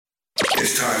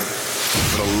It's time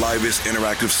for the livest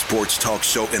interactive sports talk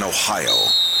show in Ohio.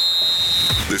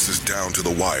 This is Down to the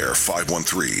Wire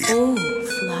 513. Oh,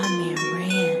 fly me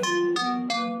ran.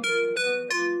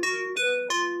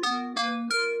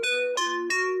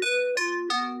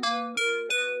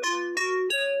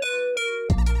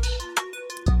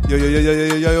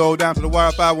 Yo, Down to the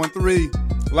Wire 513.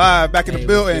 Live, back in the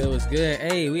building. It was good.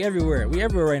 Hey, we everywhere. We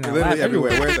everywhere right now. Literally Live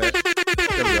everywhere. Where's that?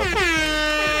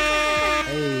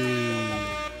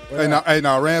 Hey,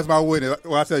 now, Rand's my witness.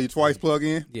 Well, I tell you twice, plug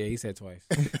in. Yeah, he said twice.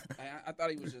 I thought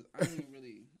he was just. I didn't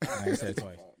really. He said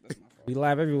twice. That's my fault. We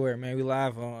live everywhere, man. We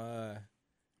live on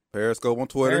Periscope on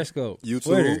Twitter. Periscope, YouTube,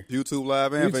 Twitter, YouTube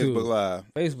Live, and YouTube. Facebook Live.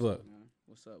 Facebook.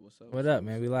 What's up? What up,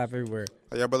 man? We live everywhere.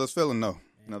 How y'all brothers feeling, though?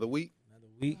 Another week? Another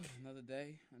week. Another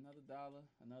day, another dollar,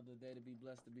 another day to be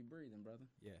blessed to be breathing, brother.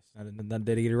 Yes. Another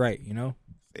day to get it right, you know?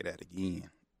 Say that again.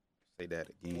 Or to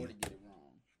get it wrong.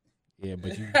 Yeah,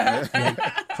 but you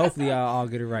hopefully y'all all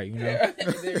get it right, you know?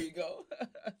 There you go.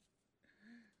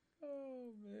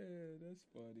 Oh man, that's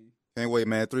funny. Can't wait,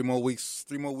 man. 2 more weeks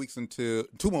until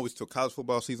college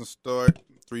football season start.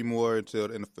 3 more until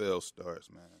the NFL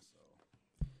starts, man.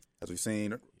 So, as we've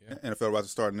seen, NFL about to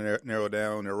start to narrow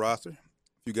down their roster. A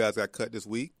few guys got cut this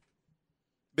week.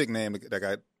 Big name that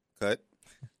got cut.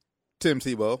 Tim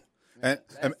Tebow. And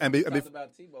about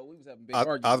Tebow, we was having big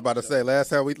arguments. I was about to say, last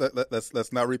time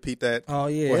let's not repeat that. Oh,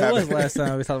 yeah. What It was happened? last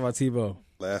time we talked about Tebow.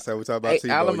 Last time we talked about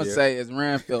Tebow. All I'm going to say is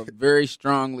Rand felt very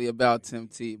strongly about Tim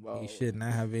Tebow. He should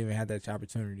not have even had that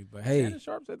opportunity. But, hey, Shannon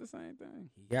Sharp said the same thing.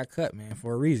 he got cut, man,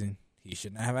 for a reason. He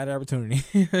should not have had that opportunity.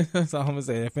 That's all I'm going to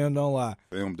say. That film don't lie.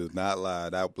 Film does not lie.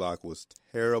 That block was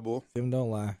terrible. Film don't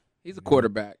lie. He's a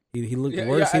quarterback. He looked Yeah,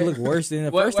 worse. yeah, He looked worse than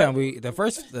the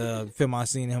first film I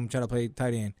seen him try to play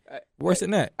tight end. Worse than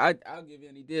that. I'll give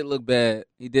in. He did look bad.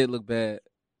 It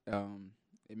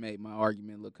made my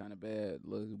argument look kind of bad.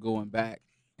 Going back,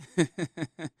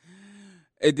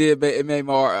 it did. It made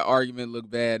my argument look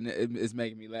bad, and it's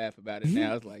making me laugh about it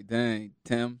now. It's like, dang,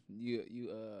 Tim,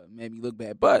 you made me look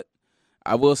bad. But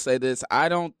I will say this: I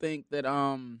don't think that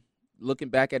looking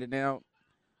back at it now,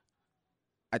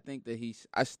 I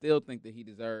still think that he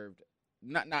deserved.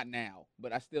 Not now,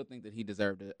 but I still think that he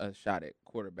deserved a shot at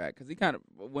quarterback because he kind of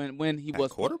when he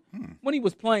was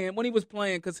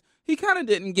playing because he kind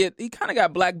of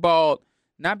got blackballed,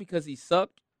 not because he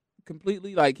sucked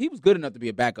completely, like he was good enough to be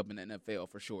a backup in the NFL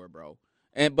for sure, bro.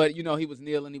 But he was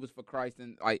kneeling, he was for Christ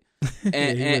and like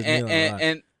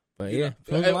and but yeah,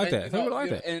 something like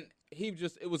that. And he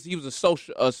was a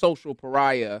social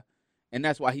pariah, and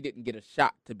that's why he didn't get a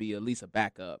shot to be at least a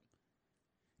backup.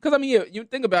 Because, you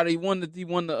think about it, he won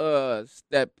the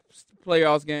that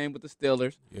playoffs game with the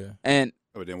Steelers. Yeah.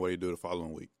 But then what did he do the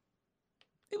following week?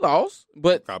 He lost,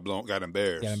 but Got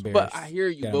embarrassed. But I hear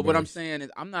you. But what I'm saying is,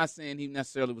 I'm not saying he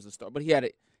necessarily was a star, but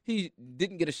he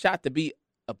didn't get a shot to be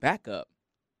a backup.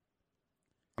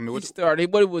 He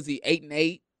started. What was he?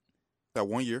 8-8. That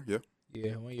 1 year, yeah.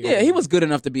 Yeah, 1 year. Yeah, he was good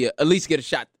enough to be at least get a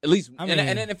shot. At least, and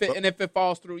then if it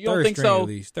falls through, you don't think so? At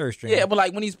least, third string. Yeah, but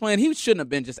like when he's playing, he shouldn't have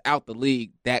been just out the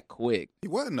league that quick. He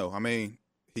wasn't though.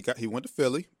 He went to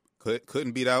Philly,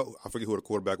 couldn't beat out. I forget who the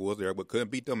quarterback was there, but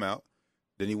couldn't beat them out.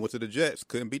 Then he went to the Jets,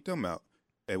 couldn't beat them out.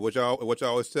 And what y'all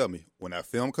always tell me, when that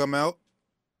film come out,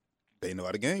 they know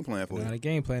how to game plan for you. Not a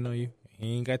game plan on you.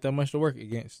 He ain't got that much to work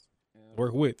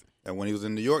with. And when he was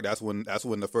in New York, that's when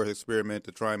the first experiment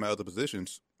to try him at other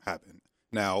positions happened.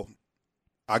 Now,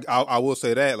 I will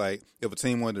say that, like, if a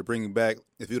team wanted to bring him back,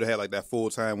 if you'd have had, like, that full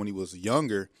time when he was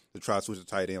younger to try to switch to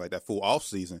tight end, like that full off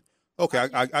season, okay,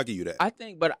 I'll give you that.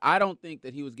 But I don't think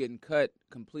that he was getting cut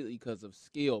completely because of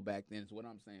skill back then is what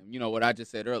I'm saying. You know what I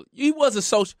just said earlier. He was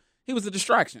a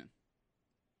distraction.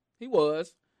 He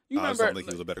was. You remember? I don't think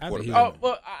he was a better quarterback.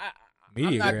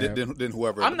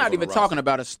 I'm not even talking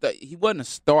about he wasn't a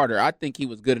starter. I think he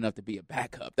was good enough to be a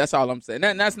backup. That's all I'm saying.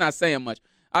 And that's not saying much.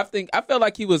 I felt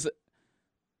like he was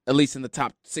at least in the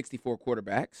top 64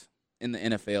 quarterbacks in the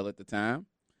NFL at the time.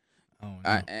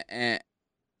 And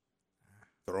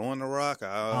throwing the rock,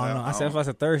 I don't know. I said if I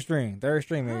said third string,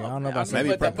 maybe. I don't know about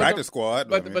maybe practice squad.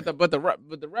 But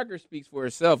the record speaks for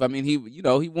itself. he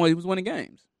was winning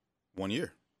games 1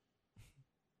 year.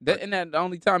 And that the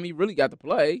only time he really got to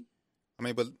play.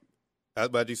 But as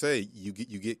about you say, you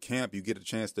get camp, you get a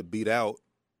chance to beat out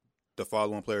the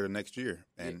following player the next year,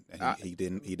 and he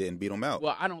didn't beat him out.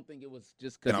 Well, I don't think it was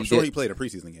just because. And I'm sure he played a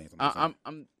preseason game.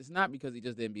 It's not because he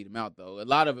just didn't beat him out though. A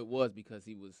lot of it was because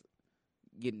he was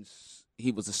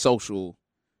a social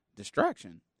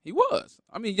distraction. He was.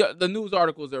 The news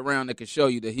articles around that could show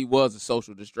you that he was a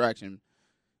social distraction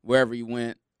wherever he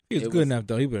went. He was good enough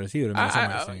though. He would have made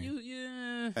somebody sing.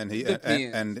 Yeah.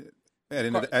 And At the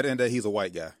end of the day, he's a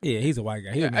white guy. Yeah, he's a white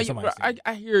guy. He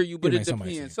I hear you, but it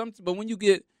depends. But when you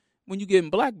getting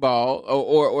blackballed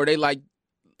or they like,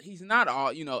 he's not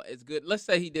all as good. Let's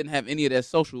say he didn't have any of that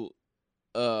social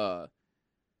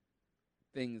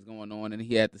things going on, and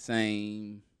he had the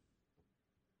same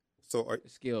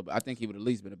skill. But I think he would at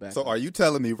least been a backup. So are you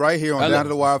telling me right here on Down to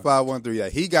the Wire 513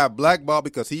 that he got blackballed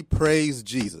because he praised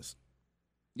Jesus?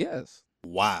 Yes.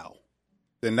 Wow.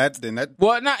 Then that.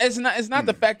 Well, it's not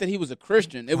the fact that he was a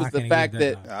Christian. It was the fact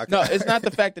that no, it's not the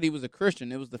fact that he was a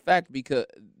Christian. It was the fact because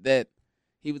that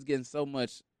he was getting so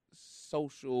much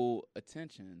social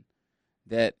attention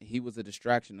that he was a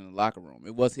distraction in the locker room.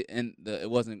 It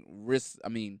wasn't risk. I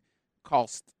mean,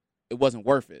 cost. It wasn't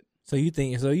worth it. So you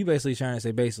basically trying to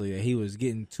say that he was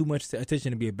getting too much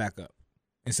attention to be a backup.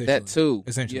 That too.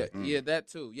 Essentially. Yeah, that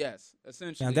too. Yes.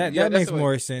 Essentially. Now that makes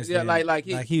more sense. Yeah, like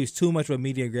he was too much of a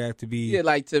media grab to be. Yeah,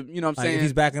 like to what I'm saying. If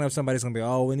he's backing up somebody's gonna be,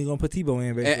 when he gonna put Tebow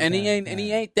in, and he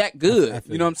ain't that good.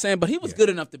 You know what I'm saying? But he was good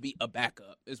enough to be a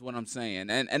backup, is what I'm saying.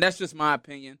 And that's just my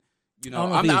opinion. I don't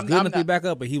know if he was good enough to be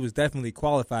backup, but he was definitely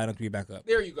qualified enough to be backup.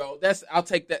 There you go. I'll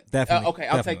take that. Definitely. Okay,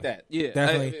 I'll take that. Yeah.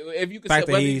 Definitely. If you can say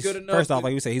whether he's good enough. First off,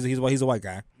 like you say, he's a white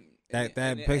guy.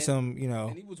 That makes him,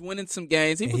 And he was winning some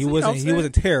games. He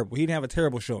wasn't terrible. He didn't have a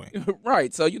terrible showing.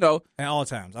 Right. So at all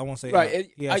times, I won't say right.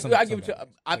 I give it to.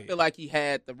 I feel like he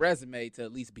had the resume to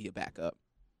at least be a backup.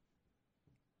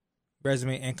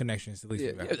 Resume and connections, at least.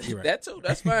 Be backup. You're right. That too.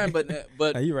 That's fine. But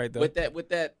no, you're right though. With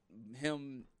that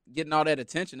him getting all that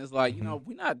attention, it's like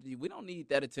we don't need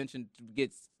that attention to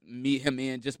get him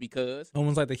in just because.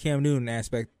 Almost like the Cam Newton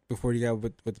aspect before he got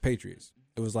with the Patriots.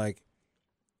 It was like.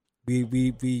 I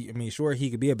mean, sure,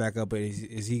 he could be a backup, but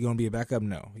is he going to be a backup?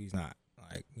 No, he's not.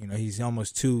 Like, he's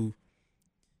almost too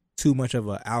much of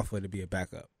an alpha to be a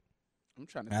backup. I'm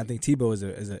trying to. And I think Tebow is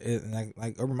a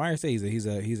like Urban Meyer says he's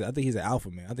I think he's an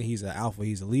alpha man. I think he's an alpha.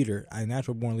 He's a leader, a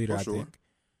natural born leader. I think.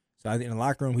 So I think in the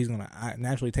locker room he's going to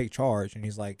naturally take charge, and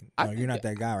he's like, no, you're not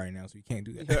that guy right now, so you can't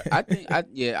do that.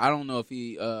 I don't know if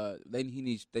he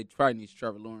they probably need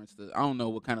Trevor Lawrence. I don't know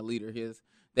what kind of leader he is.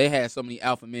 They had so many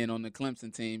alpha men on the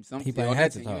Clemson team. He probably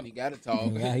had to talk. And he got to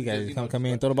talk. Yeah, he got to come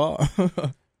in and throw the ball.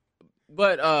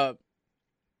 But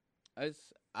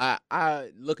I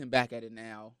looking back at it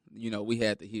now, we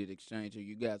had the heated exchange.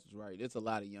 You guys was right. It's a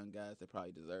lot of young guys that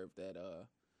probably deserved that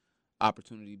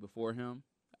opportunity before him.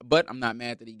 But I'm not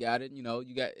mad that he got it.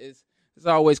 It's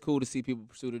always cool to see people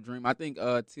pursue the dream. I think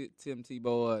Tim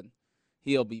Tebow.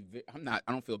 He'll be. I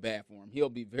don't feel bad for him. He'll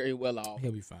be very well off.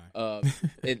 He'll be fine.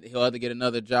 He'll have to get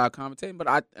another job commentating. But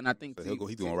I think so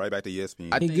he's going right back to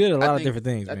ESPN. He's good at a lot of different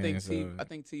things. I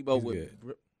think Tebow would.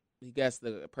 He got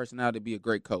the personality to be a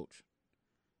great coach.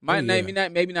 Maybe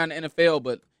not in the NFL,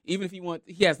 but even if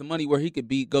he has the money where he could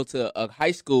go to a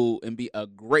high school and be a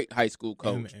great high school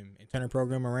coach and turn the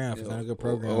program around. If it's not a good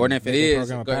program, or if it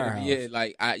is,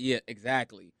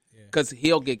 exactly. Because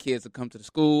he'll get kids to come to the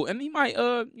school, and he might,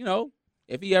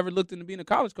 if he ever looked into being a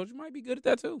college coach, he might be good at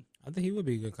that too. I think he would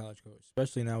be a good college coach,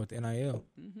 especially now with the NIL.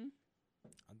 Mm-hmm.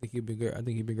 I think he'd be good. I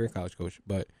think he'd be a great college coach,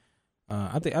 but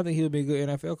I think he would be a good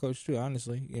NFL coach too.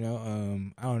 Honestly,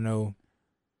 I don't know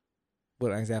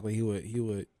what exactly he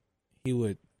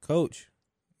would coach.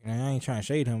 I ain't trying to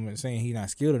shade him and saying he's not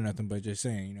skilled or nothing, but just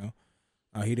saying,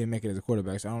 he didn't make it as a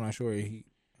quarterback, so I'm not sure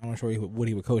what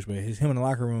he would coach. But him in the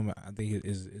locker room, I think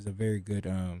is a very good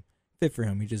fit for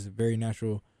him. He's just a very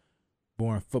natural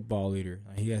born football leader.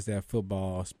 Like, he has that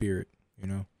football spirit,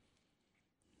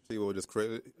 See, we'll just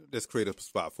create a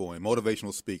spot for him.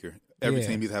 Motivational speaker. Every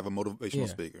team needs to have a motivational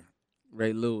speaker.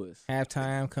 Ray Lewis.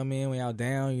 Halftime, come in, we out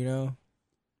down,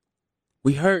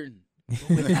 We hurting.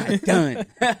 We're not done.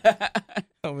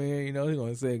 I mean, he's going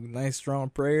to say a nice, strong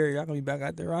prayer. Y'all going to be back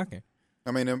out there rocking.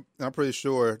 I mean, I'm pretty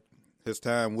sure his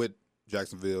time with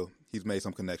Jacksonville, he's made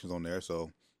some connections on there.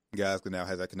 So guys can now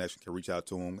have that connection, can reach out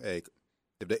to him. Hey,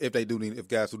 if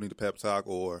guys do need a pep talk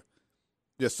or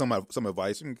just some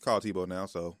advice, you can call Tebow now.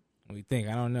 So we think,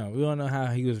 I don't know. We don't know how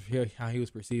he was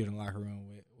perceived in the locker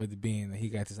room with it being that he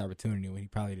got this opportunity when he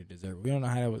probably didn't deserve it. We don't know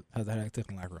how that took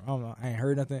in the locker room. I don't know. I ain't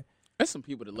heard nothing. There's some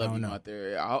people that love him out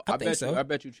there. I bet so. I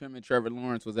bet you Tim and Trevor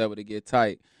Lawrence was able to get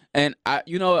tight. And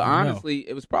honestly,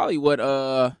 it was probably what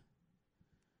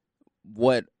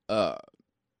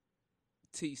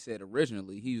T said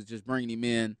originally. He was just bringing him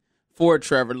in for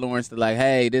Trevor Lawrence to like,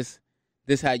 hey, this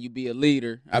how you be a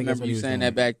leader. I remember you saying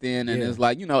that back then, and it's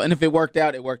like, and if it worked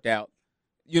out, it worked out.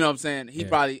 You know what I'm saying?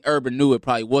 Urban knew it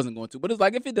probably wasn't going to, but it's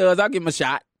like, if it does, I'll give him a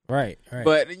shot. Right.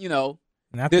 But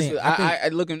And I This think, was, I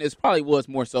looking. It probably was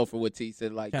more so for what T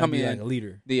said. Like, come in, like a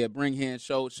leader. Yeah, bring in,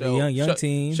 show young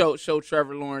team. Show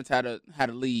Trevor Lawrence how to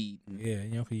lead. Yeah,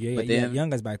 But then, young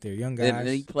guys back there, young guys. Then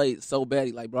he played so bad.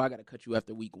 He like, bro, I got to cut you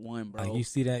after week 1, bro. Like, you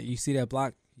see that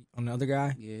block on the other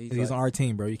guy? Yeah, he's on our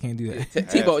team, bro. You can't do that.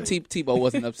 Tebow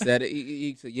wasn't upset.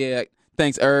 He said, yeah,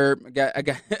 thanks, Herb. I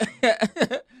got.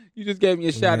 You just gave me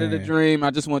a shot at a dream.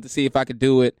 I just wanted to see if I could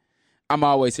do it. I'm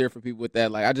always here for people with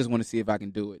that. Like, I just want to see if I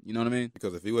can do it. You know what I mean?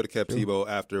 Because if he would have kept Tebow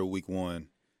after week 1,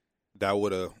 that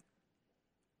would have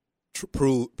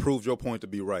proved your point to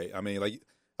be right. I mean, like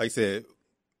I said,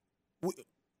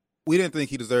 we didn't think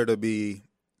he deserved to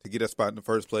get that spot in the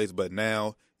first place. But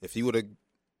now, if he would have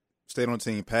stayed on the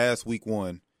team past week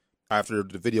 1, after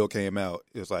the video came out,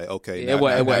 it was like, okay. It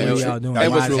was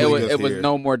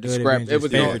no more discrepancy. It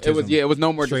was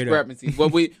no more discrepancy.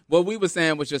 What we were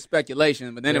saying was just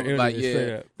speculation, but then it was like,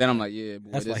 yeah. Then I'm like, yeah,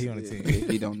 boy, that's why he on the team.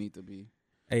 He don't need to be.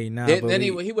 Hey, nah. Then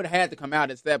he would have had to come out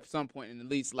at some point, and at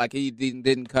least like he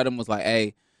didn't cut him. Was like,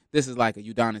 hey, this is like a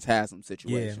Udonis Haslam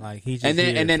situation. Yeah, like he just and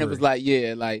then it was like,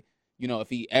 yeah, like. You know, if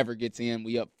he ever gets in,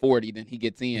 we up 40, then he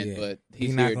gets in. Yeah. But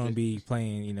he's not going to be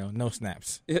playing, no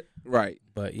snaps. Right.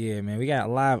 But, yeah, man, we got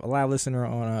a live listener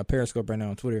on Periscope right now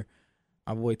on Twitter.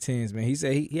 Our boy Tins, man. He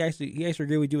said he actually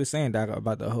agreed with you were saying, Doc,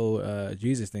 about the whole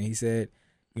Jesus thing. He said,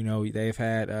 they've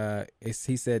had he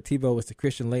said Tebow was the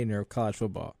Christian Laettner of college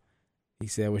football. He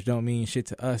said, which don't mean shit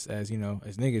to us as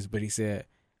niggas, but he said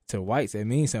to whites it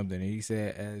means something. And he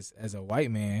said as a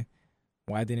white man,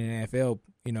 why didn't the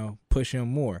NFL, push him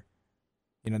more?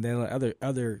 They let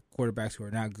other quarterbacks who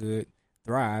are not good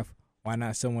thrive. Why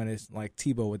not someone that's like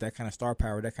Tebow with that kind of star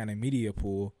power, that kind of media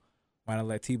pool? Why not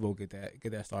let Tebow get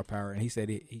that star power? And he said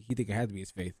he think it had to be his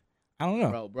faith. I don't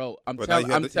know, bro. He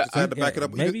just had to back it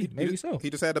up. Maybe so. He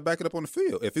just had to back it up on the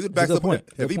field. If he backed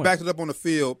it up on the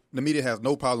field, the media has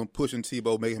no problem pushing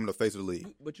Tebow, making him the face of the league.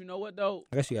 But you know what though?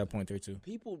 I guess you got a point there too.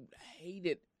 People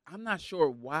hated. I'm not sure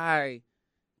why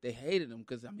they hated him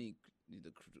because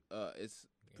it's.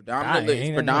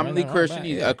 Predominantly Christian.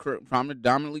 He's a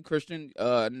predominantly Christian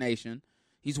nation.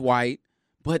 He's white,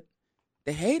 but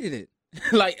they hated it,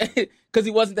 like because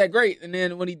he wasn't that great. And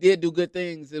then when he did do good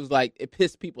things, it was like it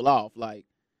pissed people off. Like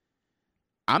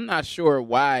I'm not sure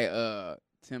why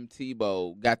Tim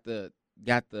Tebow got the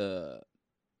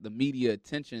media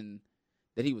attention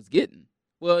that he was getting.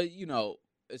 Well,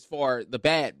 as far the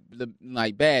bad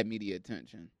media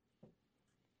attention.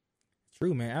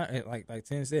 True, man. Like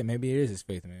Tins said, maybe it is his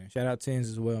faith, man. Shout out Tins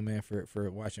as well, man, for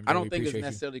watching. I don't think it's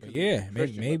necessarily because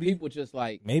maybe people just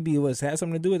like maybe it had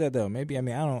something to do with that though. Maybe I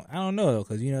don't know though,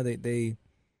 because they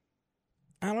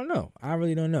I don't know. I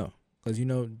really don't know because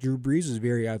Drew Brees was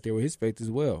very out there with his faith as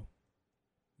well.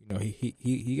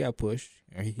 He got pushed.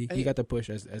 He got the push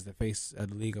as the face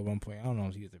of the league at one point. I don't know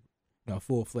if he was the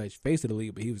full-fledged face of the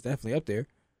league, but he was definitely up there.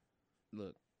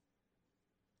 Look,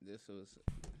 this was.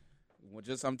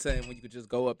 I'm saying when you could just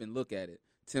go up and look at it.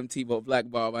 Tim Tebow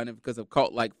blackballed by him because of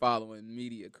cult-like following,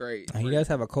 media craze. He does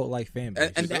have a cult-like fan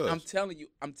base. And I'm telling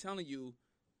you,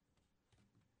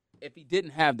 if he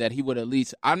didn't have that, he would at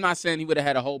least. I'm not saying he would have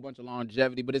had a whole bunch of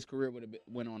longevity, but his career would have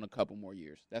went on a couple more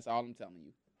years. That's all I'm telling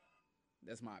you.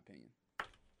 That's my opinion.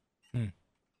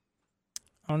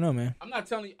 I don't know, man. I'm not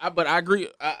telling you, but I agree.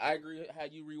 I agree how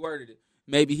you reworded it.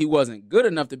 Maybe he wasn't good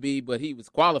enough to be, but he was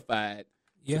qualified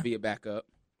to be a backup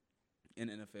in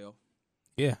the NFL.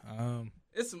 Yeah.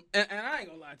 It's some, and I ain't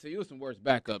gonna lie to you, it's some worse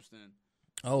backups than.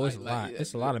 Oh, it's a lot.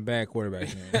 It's a lot of bad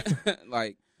quarterbacks, man.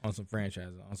 Like on some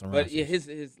franchises, on some. But rosters. yeah,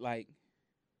 his like.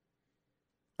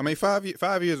 I mean, 5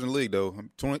 years in the league though.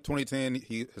 2010,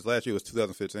 his last year was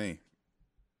 2015.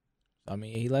 I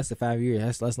mean, he lasted 5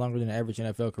 years. That's longer than the average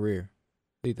NFL career.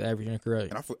 I think the average NFL career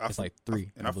is like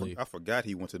 3. I forgot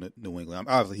he went to New England.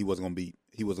 Obviously, he wasn't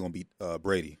gonna beat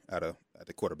Brady at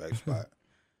the quarterback spot.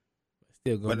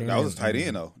 Still going. But that was a tight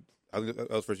end though. That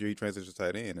was first year he transitioned to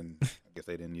tight end, and I guess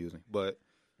they didn't use him. But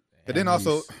and then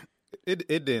also, it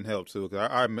didn't help too because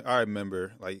I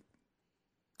remember like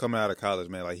coming out of college,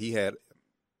 man. Like he had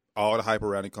all the hype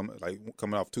around him,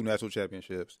 coming off 2 national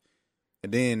championships,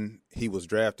 and then he was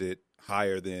drafted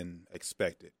higher than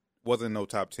expected. Wasn't no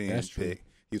top 10 pick. True.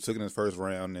 He was took in his first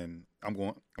round, and I'm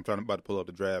about to pull up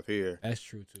the draft here. That's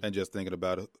true too. And just thinking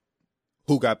about it,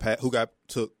 who got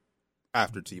took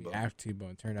after Tebow. After Tebow,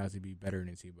 and turned out to be better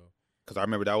than Tebow. Because I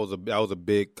remember that was a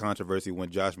big controversy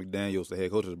when Josh McDaniels, the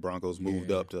head coach of the Broncos,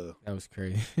 moved up to that was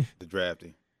crazy. the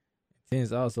drafting.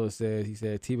 Tins also said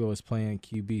Tebow was playing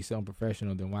QB so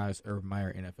unprofessional. Then why is Urban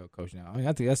Meyer NFL coach now? I mean,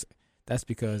 I think that's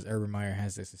because Urban Meyer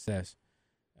has the success.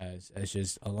 As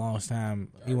just a long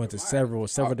time, he went to several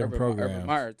different programs. Urban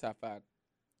Meyer top five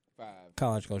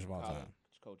college coach of all time.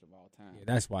 greatest coach of all time. Yeah,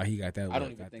 that's why he got that. I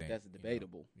don't even think that's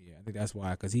debatable. Yeah, I think that's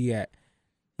why, because he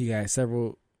got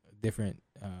several different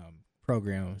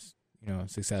programs,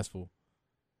 successful,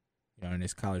 in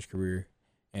his college career,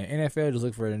 and NFL just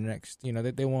look for the next.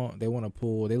 They want to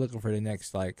pull. They looking for the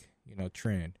next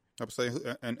trend. I'm saying,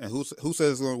 and who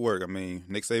says it's going to work? I mean,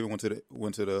 Nick Saban went to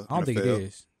the I don't NFL. think it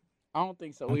is. I don't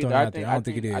think so I'm either. I don't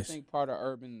think it is. I think part of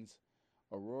Urban's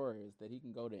aurora is that he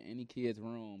can go to any kid's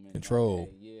room and control.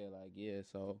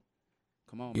 So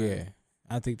come on, man. Yeah,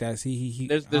 I think that's he.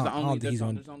 There's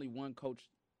only one coach.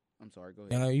 I'm sorry. Go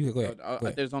ahead. No, you can go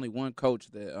ahead. There's only one coach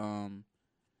that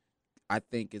I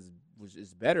think is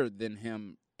better than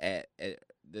him at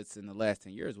that's in the last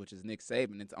 10 years, which is Nick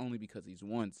Saban. It's only because he's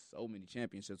won so many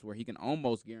championships where he can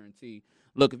almost guarantee,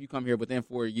 look, if you come here within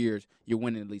 4 years, you're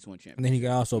winning at least one championship. And then he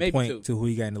can also Maybe point two. to who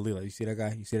he got in the league. Like, you see that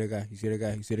guy? You see that guy? You see that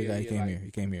guy? You see that guy?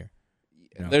 He came here.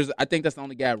 I think that's the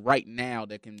only guy right now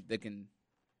that can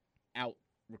out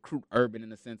recruit Urban in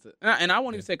the sense of, and I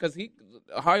won't even say because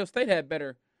Ohio State had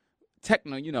better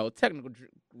technical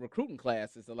recruiting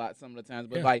classes some of the times,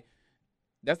 but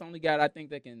that's the only guy that I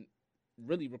think that can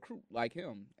really recruit like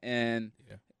him, and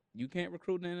you can't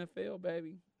recruit in the NFL,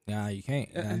 baby. Nah, you can't.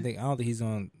 I don't think he's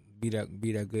gonna be that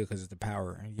good because it's the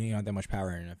power. You don't have that much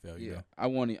power in the NFL.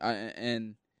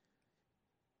 And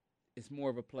it's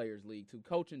more of a players' league too.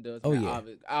 Coaching does.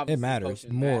 Obviously it matters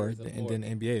more than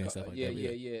NBA and stuff like that.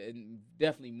 Yeah, and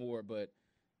definitely more. But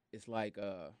it's like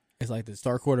it's like the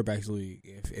star quarterbacks league.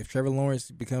 If Trevor Lawrence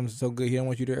becomes so good, he don't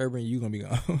want you to Urban, you gonna be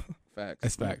gone. Facts.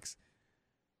 That's facts.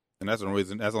 And that's the only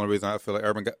reason I feel like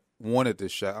Urban wanted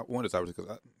this shot. Wanted this opportunity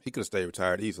because he could have stayed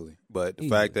retired easily. But the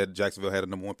fact that Jacksonville had a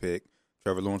number 1 pick,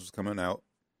 Trevor Lawrence was coming out.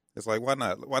 It's like, why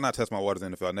not? Why not test my waters in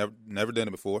the NFL? I never done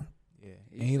it before. Yeah,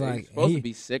 and he was supposed to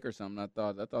be sick or something. I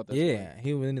thought that's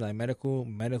he was like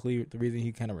medically. The reason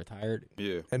he kind of retired.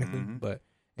 Yeah, technically, but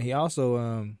he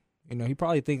also he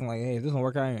probably thinking like, hey, if this don't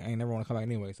work out, I ain't never want to come back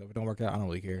anyway. So if it don't work out, I don't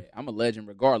really care. I'm a legend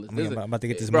regardless. I'm about to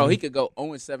get this bro. money. He could go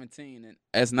 0-17, and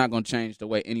that's not going to change the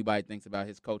way anybody thinks about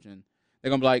his coaching. They're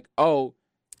going to be like, oh,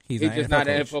 he's just not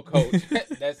an NFL coach.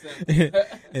 That's it.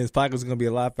 And his pocket's going to be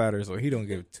a lot fatter, so he don't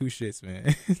give 2 shits,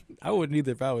 man. I wouldn't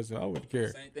either if I was him. I wouldn't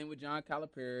care. Same thing with John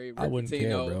Calipari. I wouldn't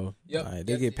care, bro. Yep.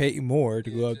 They get paid more to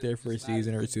go up there for a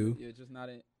season or 2. Yeah, just not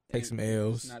take some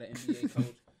L's. Just not an NBA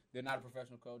coach. They're not a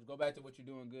professional coach. Go back to what you're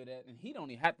doing good at, and he don't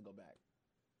even have to go back.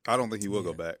 I don't think he will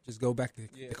go back. Just go back to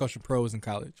coaching pros in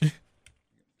college.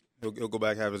 He'll go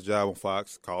back, have his job on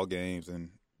Fox, call games, and.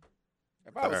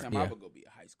 If I was him, I would go be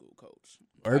a high school coach.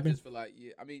 Urban? I just feel like,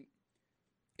 I mean,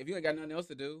 if you ain't got nothing else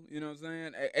to do, you know what I'm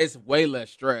saying? It's way less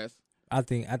stress. I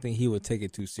think he would take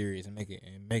it too serious and make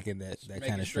it that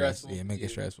kind of stress. Yeah, make it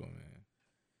stressful, man.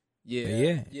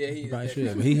 Yeah, he probably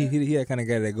should. But he that kind of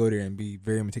guy that go there and be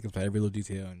very meticulous about every little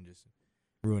detail and just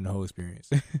ruin the whole experience.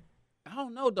 I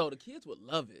don't know though. The kids would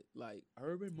love it. Like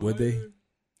Urban Meyer. Would they?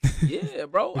 Yeah,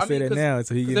 bro. I say that now,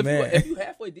 so he get mad. If you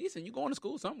halfway decent, you going to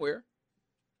school somewhere.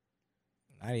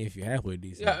 I mean, if you're halfway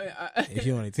decent. Yeah, if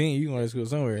you're on a team, you going to school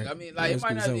somewhere. I mean, like it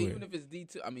might not be, even if it's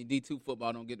D2. I mean, D2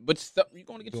 football don't get it, but you're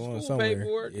going to get your school paid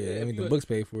for it. Yeah, I mean the books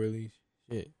paid for at least.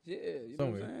 Shit. Yeah, you know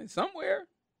what I'm saying? Somewhere.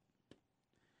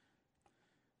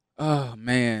 Oh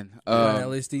man,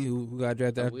 LSD who got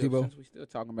drafted after Tebow. Since we still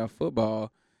talking about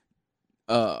football,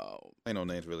 ain't no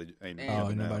names really. Ain't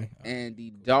nobody. Andy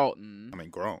Dalton. I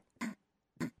mean Gronk.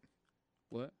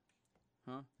 What?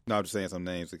 Huh? No, I'm just saying some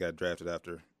names that got drafted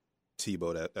after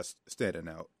Tebow that's standing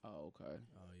out. Oh, okay.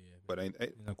 Oh yeah, but ain't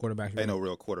no quarterback. Ain't no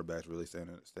real quarterbacks really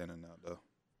standing out though.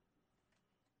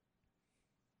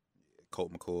 Yeah,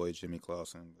 Colt McCoy, Jimmy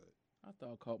Clausen, but. I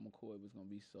thought Colt McCoy was gonna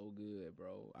be so good,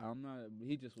 bro. I'm not.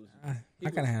 He just was. I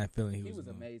kind of had a feeling he was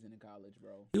amazing in college,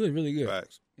 bro. He was really good.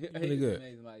 Facts. Really good.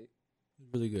 Amazing, like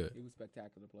really good. He was a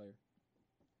spectacular player.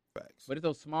 Facts. But it's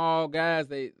those small guys.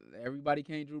 Everybody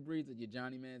can't Drew Brees. Your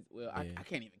Johnny Manziel. Well, yeah. I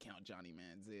can't even count Johnny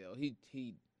Manziel.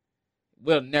 He.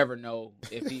 We'll never know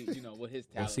if he, what his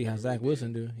talent. We'll see how Zach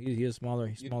Wilson do. He's a smaller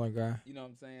guy. You know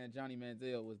what I'm saying? Johnny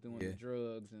Manziel was doing the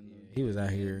drugs and he was out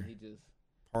here. He just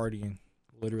partying.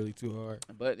 Literally too hard.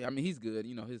 But I mean, he's good.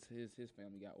 His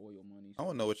family got oil money. So. I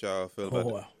don't know what y'all feel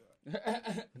about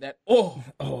that.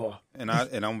 And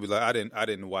I'm gonna be like, I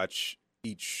didn't watch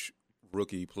each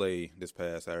rookie play this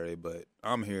past Saturday, but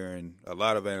I'm hearing a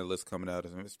lot of analysts coming out,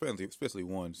 especially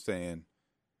one saying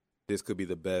this could be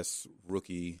the best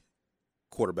rookie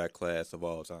quarterback class of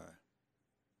all time.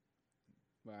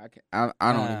 Well,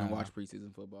 I don't even watch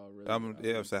preseason football.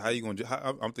 Really, I'm saying how you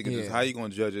gonna? I'm thinking this. How you gonna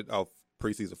judge it off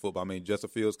preseason football? I mean, Justin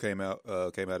Fields came out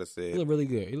and said he looked really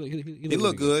good. He looked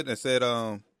really good and said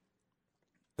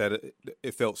that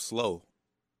it felt slow.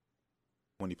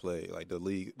 when he played. Like the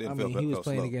league, I mean, he was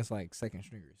playing against like second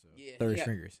stringers, so third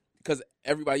stringers. Because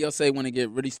everybody else say when it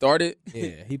get really started,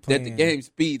 he playing, that the game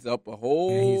speeds up a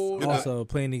whole. And he's also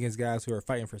playing against guys who are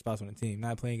fighting for spots on the team,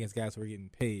 not playing against guys who are getting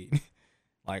paid,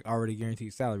 like already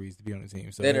guaranteed salaries to be on the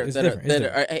team. So it's different.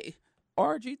 Hey,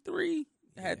 RG3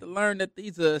 had to learn that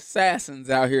these are assassins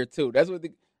out here too. That's what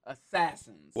the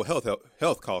assassins. Well,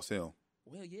 health cost him.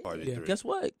 Well, yeah. RG3. Guess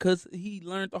what? Because he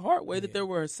learned the hard way that there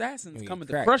were assassins coming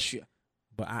to crush you.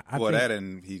 But I well, think, that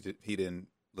and he didn't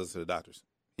listen to the doctors.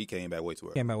 He came back way too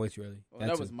early. Well,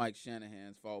 that was Mike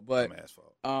Shanahan's fault, but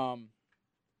fault.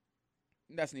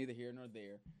 that's neither here nor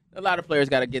there. A lot of players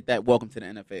got to get that welcome to the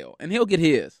NFL, and he'll get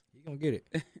his. He's gonna get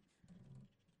it.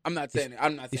 I'm not saying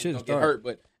he'll get hurt,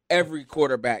 but every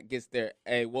quarterback gets their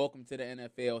welcome to the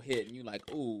NFL hit, and you like,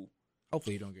 ooh.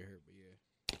 Hopefully he don't get hurt, but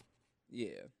yeah.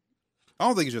 I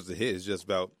don't think it's just a hit. It's just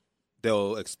about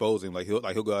they'll expose him. Like he'll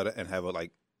go out and have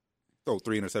throw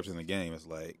 3 interceptions in a game. It's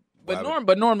like.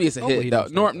 But normally it's a hit though.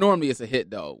 Normally it's a hit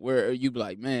though, where you be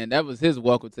like, man, that was his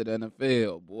welcome to the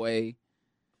NFL, boy.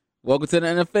 Welcome to the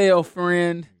NFL,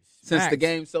 friend. Since the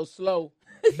game's so slow.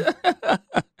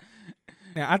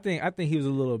 Now I think he was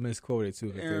a little misquoted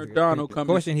too. Aaron Donald the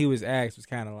question he was asked was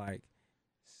kind of like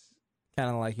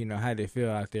how they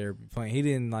feel out there playing. He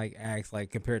didn't ask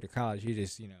compared to college. He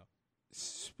just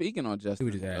Speaking on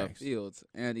Justin Fields,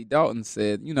 Andy Dalton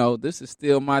said, this is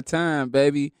still my time,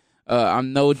 baby.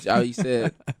 He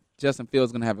said Justin Fields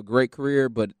is going to have a great career,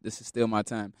 but this is still my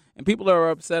time. And people are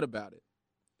upset about it.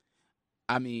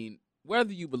 I mean,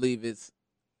 whether you believe it's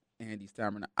Andy's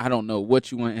time or not, I don't know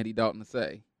what you want Andy Dalton to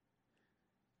say.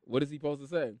 What is he supposed to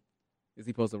say? Is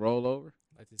he supposed to roll over?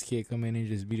 Like this kid come in and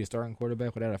just be the starting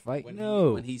quarterback without a fight?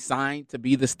 When he signed to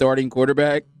be the starting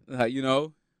quarterback, I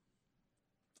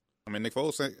mean, Nick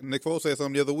Foles said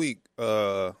something the other week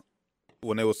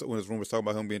when his rumors talking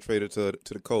about him being traded to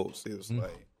the Colts. It was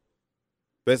like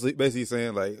basically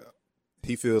saying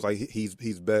he feels like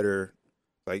he's better,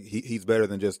 he's better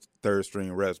than just third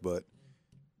string reps, but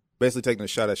basically taking a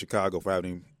shot at Chicago for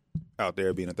having him out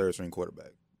there being a third string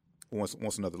quarterback.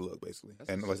 Wants another look, basically.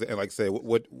 And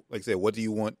what do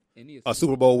you want a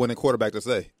Super Bowl winning quarterback to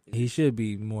say? He should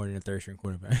be more than a third string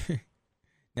quarterback.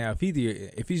 Now,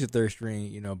 if he's a third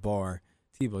string, Barr,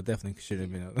 Tebow definitely should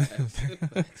have been.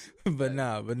 But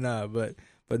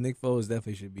Nick Foles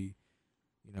definitely should be,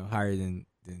 higher than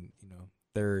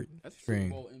third string.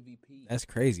 Super Bowl MVP. That's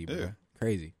crazy, bro. Yeah.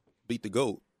 Crazy. Beat the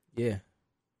GOAT. Yeah,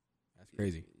 that's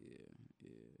crazy. Yeah.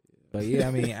 But yeah,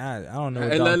 I mean, I don't know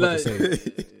what Dalton to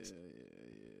say.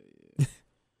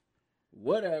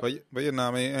 Whatever. But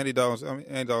I mean, Andy Dalton's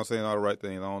saying all the right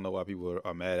things. I don't know why people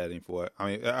are mad at him for it. I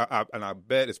mean, I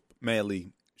bet it's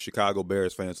mainly Chicago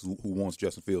Bears fans who wants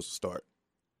Justin Fields to start,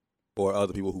 or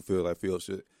other people who feel like Fields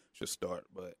should start.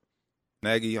 But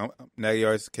Nagy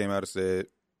already came out and said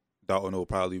Dalton will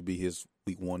probably be his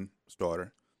week 1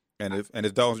 starter, and it's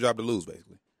Dalton's job to lose,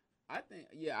 basically. I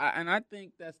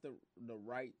think that's the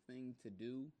right thing to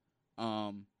do.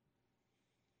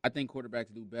 I think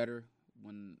quarterbacks do better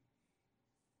when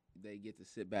they get to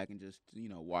sit back and just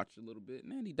watch a little bit.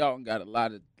 And Andy Dalton got a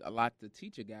lot to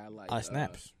teach a guy like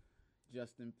snaps.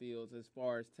 Justin Fields as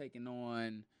far as taking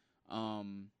on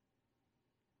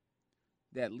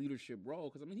that leadership role.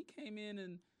 Because I mean, he came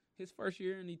in his first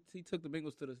year and he took the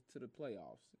Bengals to the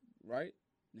playoffs, right?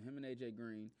 And him and AJ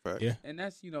Green, right? Yeah, and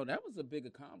that's that was a big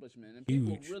accomplishment. And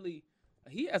people Huge. Really,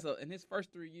 in his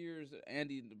first 3 years,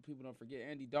 people don't forget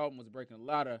Andy Dalton was breaking a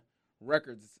lot of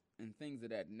records and things of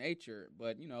that nature,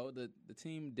 but the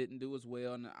team didn't do as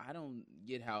well, and I don't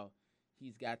get how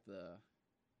he's got the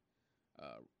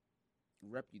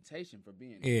reputation for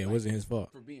being it wasn't his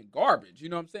fault for being garbage. You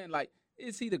know what I'm saying? Like,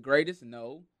 is he the greatest?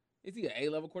 No. Is he an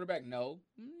A-level quarterback? No.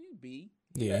 B.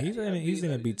 Yeah, he's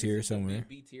in a B tier somewhere.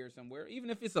 B tier somewhere,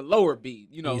 even if it's a lower B.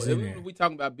 If we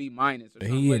talking about B minus or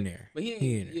something. He in there. But he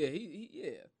ain't.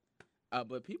 Yeah.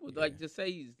 But people just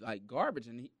say he's like garbage,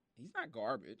 and he's not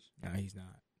garbage. No, he's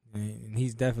not. And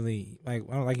he's definitely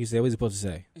like you said. What's he supposed to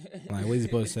say? What is he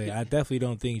supposed to say? I definitely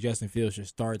don't think Justin Fields should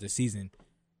start the season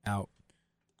out,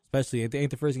 especially if they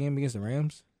ain't the first game against the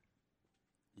Rams.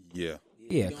 Yeah.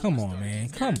 Yeah, come on, man.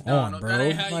 Come on,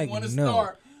 bro. No.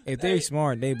 Start. If they're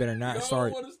smart, they better not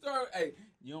start. You don't want to start. Hey,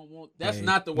 you don't want. That's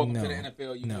not the welcome to the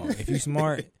NFL. If you're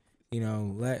smart,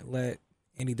 let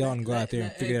Andy Dalton go out there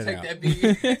and figure that out.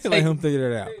 Let him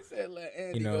figure that out. Let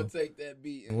Andy go take that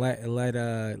beat. And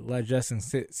let Justin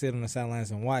sit on the sidelines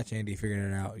and watch Andy figure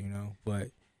it out. But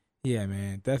yeah,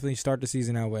 man, definitely start the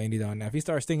season out with Andy Dalton. Now, if he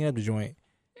starts stinking up the joint,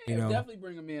 You know, definitely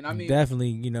bring him in. I mean,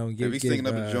 definitely, if he's thinking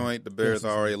up a joint, the Bears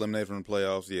are already eliminated from the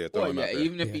playoffs. Yeah, throw him out there.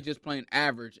 even if he's just playing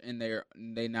average and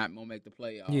they not gonna make the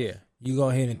playoffs. Yeah, you go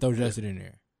ahead and throw Justin in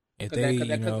there. If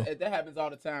that happens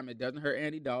all the time. It doesn't hurt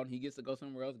Andy Dalton. He gets to go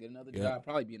somewhere else, get another job,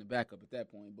 probably be in the backup at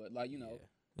that point. But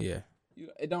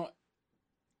it don't.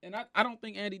 And I don't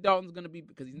think Andy Dalton's gonna be,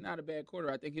 because he's not a bad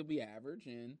quarterback. I think he'll be average,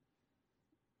 and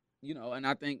and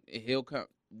I think he'll come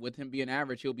with him being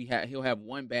average. He'll have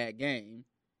one bad game,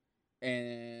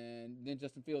 and then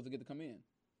Justin Fields will get to come in.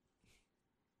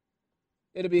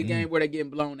 It'll be a game where they're getting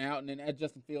blown out, and then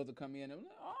Justin Fields will come in and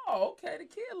okay, the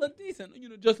kid look decent.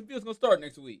 Justin Fields gonna start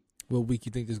next week. What week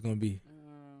you think this is gonna be?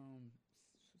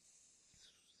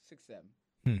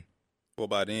 6-7. Well,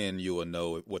 by then you will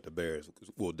know what the Bears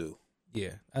will do.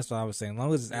 Yeah, that's what I was saying. As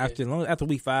long as it's after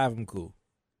week 5, I'm cool.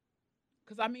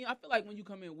 Because I feel like when you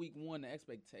come in week 1, the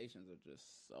expectations are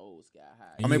just so sky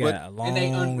high. And a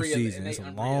long season. It's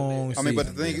a long season. But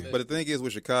the thing is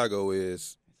with Chicago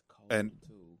is, and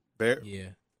Bear,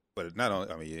 but it's not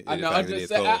only. I know. I know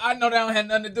that don't have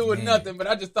nothing to do with nothing, but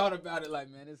I just thought about it like,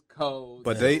 man, it's cold.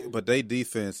 But they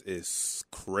defense is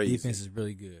crazy. Defense is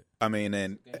really good. I mean,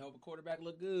 and can help a quarterback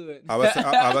look good. I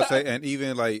would say, and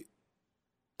even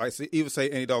even say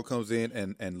Andy Dalton comes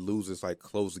in and loses like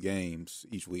close games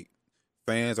each week.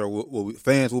 Fans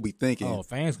will be thinking. Oh,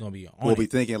 fans gonna be on. Will be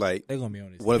thinking like, they're gonna be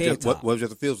on this. What if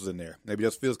Justin Fields was in there? Maybe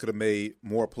Justin Fields could have made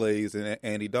more plays than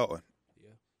Andy Dalton.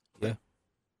 Yeah.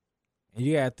 And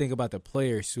you gotta think about the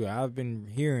players too. I've been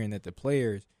hearing that the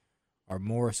players are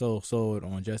more so sold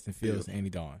on Justin Fields than Andy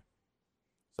Dalton.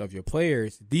 So if your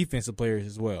players, defensive players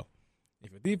as well,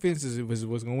 if your defense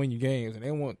was gonna win you games and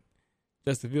they want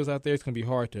Justin Fields out there, it's gonna be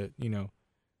hard to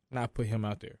not put him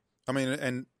out there. I mean,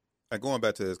 and going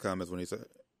back to his comments when he said,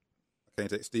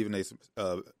 Stephen A.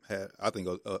 had, I think,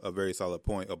 a very solid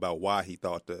point about why he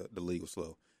thought the league was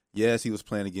slow. Yes, he was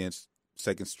playing against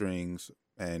second strings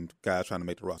and guys trying to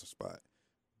make the roster spot,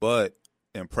 but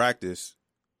in practice,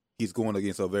 he's going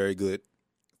against a very good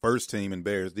first team in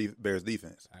Bears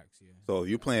defense. So if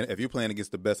you're playing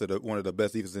against the best of one of the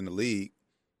best defenses in the league,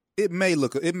 it may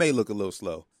look a little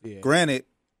slow. Yeah. Granted,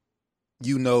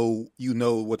 you know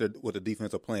what the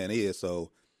defensive plan is,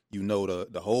 so you know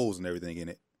the holes and everything in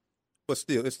it. But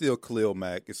still, it's still Khalil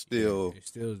Mack. It's still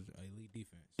elite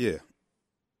defense. Yeah.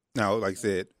 Now, like I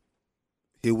said,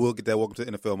 he will get that welcome to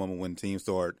the NFL moment when teams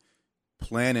start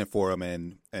planning for him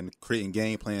and creating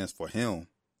game plans for him.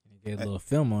 Get a little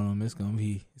film on him. It's gonna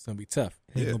be tough.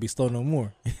 It ain't gonna be slow no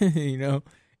more. It ain't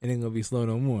gonna be slow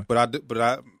no more. But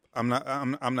I'm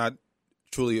not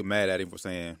truly mad at him for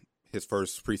saying his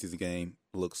first preseason game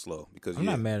looks slow, because I'm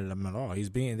not mad at him at all.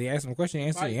 They asked him a question, he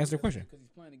answered the question. Because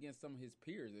he's playing against some of his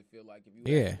peers. It feel like, if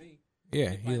you ask me,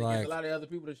 he like a lot of other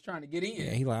people that's trying to get in.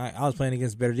 Yeah, he like, I was playing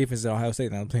against better defense at Ohio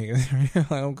State. Now I'm playing against,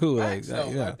 like, I'm cool. Right,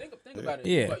 think about it.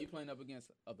 Yeah, you playing up against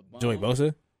other bums. Joey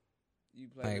Bosa.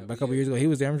 Like a couple years ago, he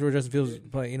was there. I'm sure Justin Fields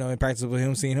playing, in practice with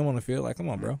him, seeing him on the field. Like, come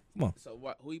on, bro, come on. So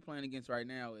who he playing against right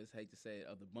now is, hate to say it,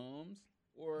 other bums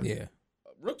or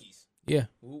rookies. Yeah,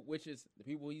 which is the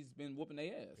people he's been whooping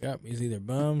their ass. Yep, it's either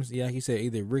bums, like you said,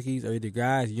 either rookies or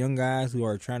either young guys who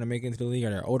are trying to make it into the league, or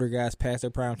they're older guys past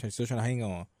their prime, still trying to hang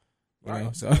on. You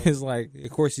know, so it's like, of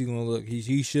course he's gonna look.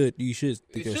 You should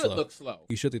think they're slow. Look slow.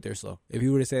 You should think they're slow. If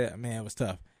you would have said, "Man, it was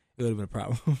tough," it would have been a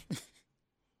problem.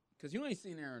 Because you ain't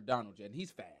seen Aaron Donald yet, and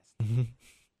he's fast, and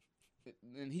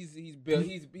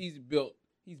he's built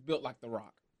like The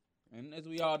Rock. And as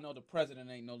we all know, the president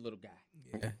ain't no little guy.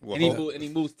 Yeah. Well, and he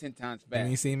moves 10 times fast. You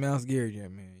ain't seen Myles Garrett yet,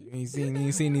 man. You ain't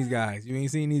seen these guys. You ain't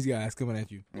seen these guys coming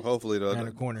at you. Well, hopefully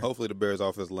the Bears'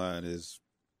 offensive line is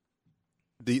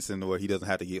decent where he doesn't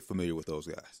have to get familiar with those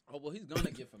guys. Oh, well, he's gonna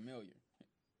get familiar.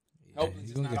 Hopefully,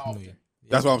 just not often. Yeah.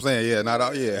 That's what I'm saying. Yeah, not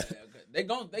all. Yeah. They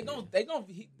gonna touch him up.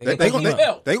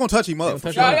 They gonna touch him up.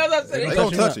 They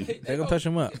gonna touch him. They gonna touch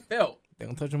him up. They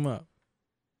gonna touch him up.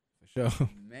 For sure.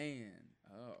 Man.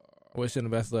 Wish him the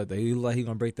best luck. He look like he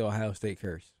gonna break the Ohio State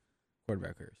curse,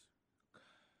 quarterback curse.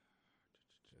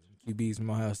 QBs from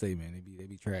Ohio State, man, they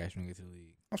be trash when they get to the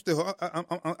league. I'm still,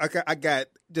 I got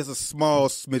just a small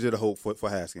smidget of hope for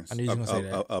Haskins. I knew you was gonna say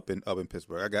that. Up in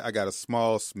Pittsburgh. I got a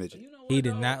small smidget. You know what, he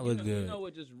did not look good. You know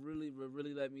what just really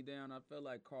let me down? I felt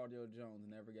like Cardale Jones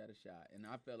never got a shot, and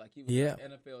I felt like he was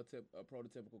an NFL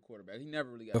prototypical quarterback. He never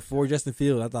really got before a shot. Justin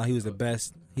Fields. I thought he was the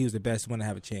best. He was the best one to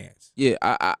have a chance. Yeah,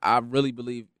 I really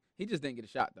believe he just didn't get a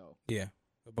shot though. Yeah,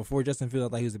 before Justin Fields, I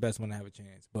thought he was the best one to have a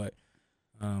chance. But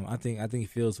I think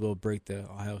Fields will break the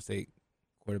Ohio State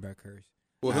quarterback curse.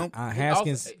 Well,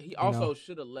 Haskins. He also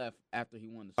should have left after he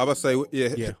won the Super I would say, Bowl.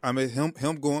 yeah. I mean,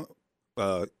 him going,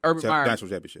 national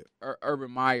championship.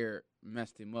 Urban Meyer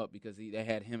messed him up because they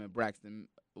had him and Braxton.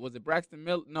 Was it Braxton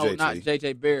Miller? No, JJ. not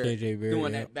J.J. Barrett. J.J. Barrett,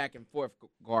 doing yeah. that back and forth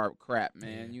guard crap,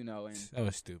 man. Yeah. And That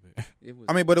was stupid. it was.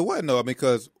 But it wasn't though.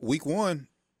 Because week 1,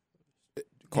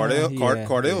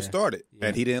 Cardell started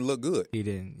and he didn't look good. He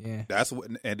didn't. Yeah. That's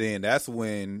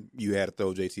when you had to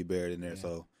throw J.T. Barrett in there. Yeah.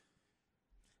 So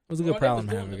It was a good problem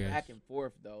to doing have, I the guess. back and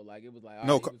forth though. Like it was like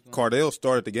no, Cardell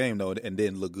started the game though and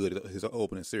didn't look good at his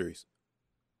opening series.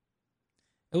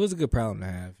 It was a good problem to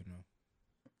have, you know.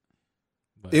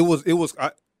 But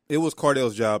It was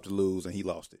Cardell's job to lose and he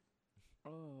lost it.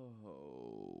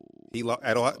 Oh, He lost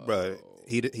at all, bro.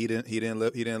 He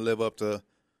didn't live up to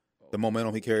the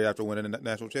momentum he carried after winning the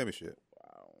national championship.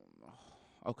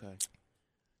 okay.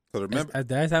 Because remember,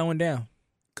 that's how it went down.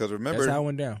 Because That's how it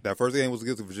went down. that first game was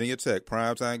against Virginia Tech,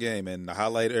 primetime game, and the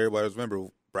highlight everybody remember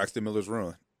Braxton Miller's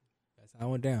run. That's how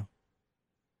it went down.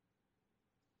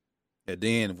 And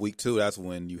then week 2, that's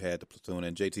when you had the platoon,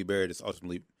 and J.T. Barrett just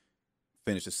ultimately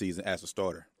finished the season as a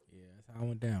starter. Yeah, that's how it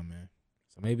went down, man.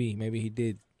 So maybe he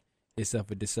did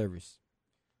himself a disservice.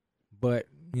 But,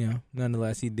 you know,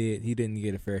 nonetheless, he didn't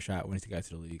get a fair shot once he got to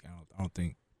the league. I don't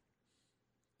think.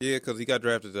 Yeah, because he got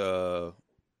drafted. He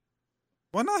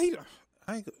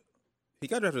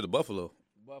got drafted to Buffalo.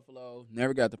 Buffalo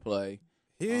never got to play.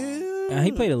 Yeah,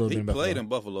 he played a little bit in He played Buffalo. in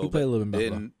Buffalo. He played a little bit in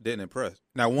Buffalo. Didn't impress.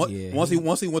 Now once he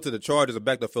went to the Chargers and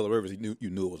backed up Phillip Rivers, you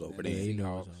knew it was over. Yeah, Then. you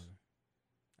know it was over.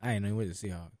 I ain't know he went to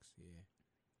Seahawks.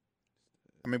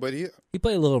 Yeah. But He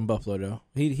played a little in Buffalo though.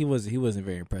 He wasn't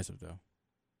very impressive though.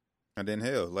 and then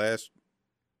last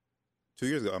 2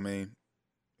 years ago,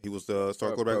 he was the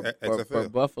star quarterback at XFL. For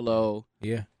Buffalo.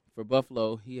 Yeah. For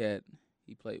Buffalo, he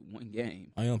played one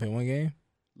game, Oh, you only played one game?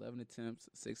 11 attempts,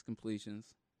 6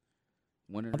 completions,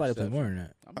 1 I interception. thought he played more than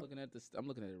that. I'm looking at this. I'm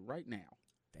looking at it right now.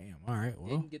 Damn. All right. Well,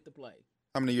 Didn't get to play.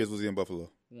 How many years was he in Buffalo?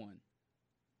 1.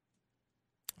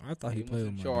 I thought he Then played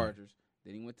went with to the Chargers.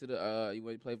 Then he went to the. He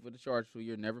played for the Chargers for a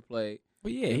year. Never played.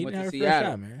 Well, yeah, Then he went didn't to have a fair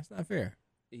Seattle. shot, man. It's not fair.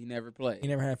 He never played. He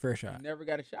never had a fair He shot. never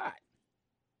got a shot.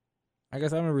 I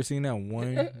guess I remember seeing that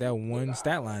one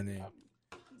stat line there.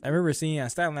 I remember seeing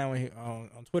that stat line when on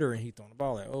Twitter and he throwing the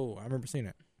ball. Like, oh, I remember seeing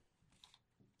it.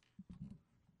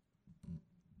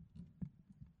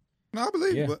 No, I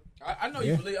believe Yeah. you, but I know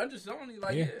Yeah. you believe. I'm just only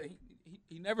like Yeah.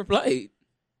 he never played.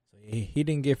 So he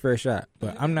didn't get a fair shot.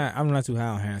 But I'm not too high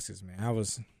on Haskins, man. I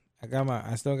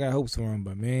still got hopes for him,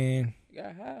 but man,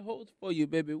 Got high hopes for you,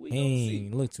 baby. We he gonna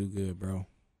ain't see. look too good, bro.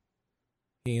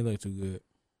 He ain't look too good.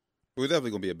 we're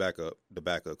definitely gonna be the backup,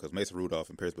 because Mason Rudolph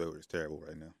in Pittsburgh is terrible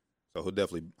right now. So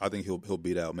I think he'll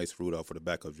beat out Mason Rudolph for the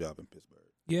backup job in Pittsburgh.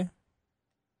 Yeah.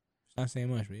 It's not saying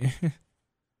much, but yeah.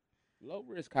 Low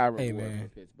risk, high reward man. for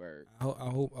Pittsburgh. I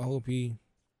hope he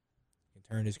can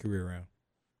turn his career around.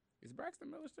 Is Braxton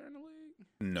Miller still in the league?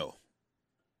 No,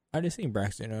 I just seen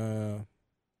Braxton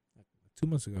 2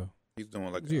 months ago. he's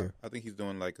doing I think he's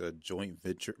doing like a joint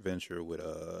venture with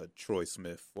Troy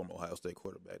Smith, former Ohio State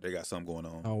quarterback. They got something going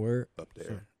on Oh, word. up there.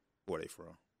 Sure. Where they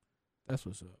from? That's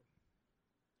what's up.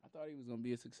 I thought he was gonna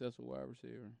be a successful wide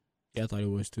receiver. Yeah, I thought it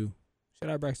was too. Shout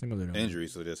out Braxton Miller though.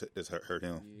 Injuries, so just hurt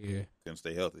him. Yeah. Couldn't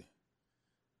stay healthy.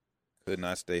 Could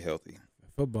not stay healthy.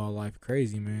 Football life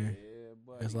crazy, man. Yeah,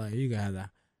 but It's like you got the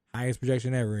highest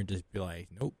projection ever and just be like,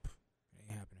 nope, ain't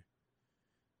happening.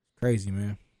 Crazy,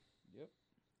 man.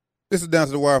 This is Down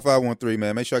to the Wire 513,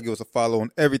 man. Make sure you give us a follow on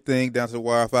everything, Down to the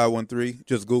Wire 513.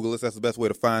 Just Google us. That's the best way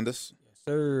to find us. Yes,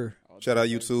 sir. Shout out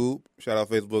YouTube. Shout out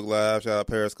Facebook Live. Shout out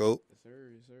Periscope. Yes, sir.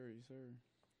 Yes, sir. Yes, sir.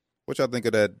 What y'all think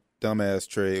of that dumbass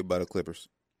trade by the Clippers?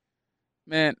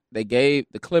 Man, the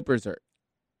Clippers are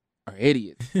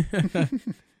idiots. They're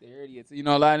idiots. You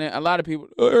know, a lot of people.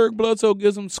 Oh, Eric Bledsoe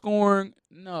gives them scoring.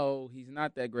 No, he's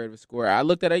not that great of a scorer. I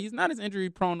looked at it. He's not as injury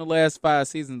prone the last 5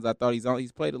 seasons. I thought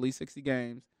he's played at least 60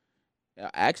 games.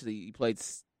 Actually, he played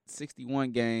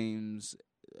 61 games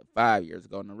 5 years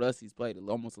ago. And the rest he's played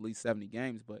almost at least 70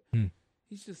 games. But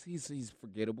he's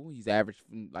forgettable. He's averaged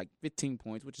like 15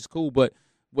 points, which is cool. But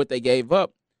what they gave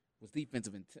up was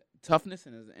defensive toughness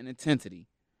and intensity.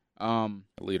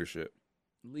 Leadership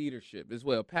As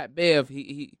well. Pat Bev,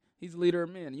 he's a leader of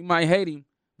men. You might hate him,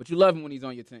 but you love him when he's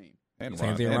on your team. And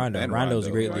Same thing, Rondo. Rondo's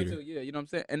a great leader. Yeah, you know what I'm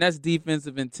saying? And that's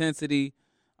defensive intensity.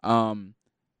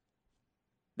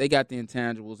 They got the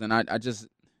intangibles, and I just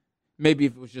maybe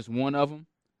if it was just one of them,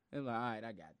 they're like, all right,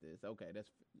 I got this. Okay,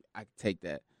 I can take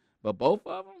that. But both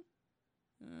of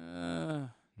them,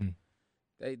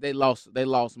 they lost a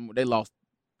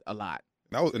lot.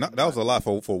 That was a lot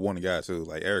for one guy too.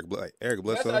 Like Eric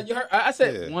Bledsoe. You heard, I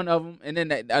said one of them, and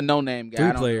then a no name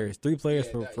guy. Three players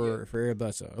Yeah, for Eric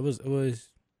Bledsoe. It was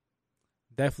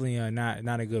definitely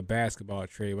not a good basketball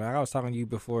trade. But like I was talking to you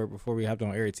before we hopped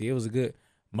on air, it was a good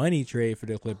money trade for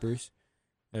the Clippers.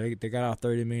 They got out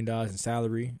 $30 million in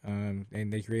salary, and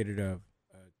they created a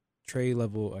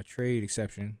trade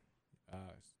exception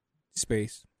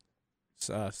space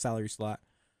salary slot.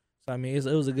 So I mean, it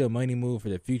was a good money move for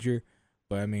the future.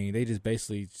 But I mean, they just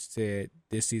basically said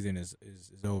this season is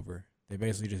over. They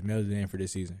basically just mailed it in for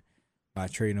this season by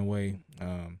trading away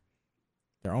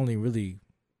their only really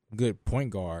good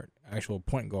actual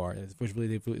point guard, which is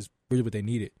really what they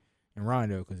needed in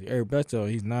Rondo. Because Eric Bledsoe,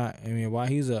 he's not. I mean, while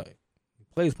he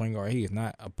plays point guard, he is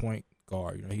not a point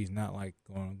guard. You know, he's not like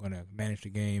going to manage the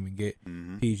game and get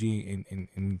PG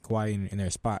and Kawhi in their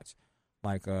spots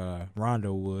like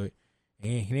Rondo would,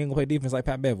 and he ain't gonna play defense like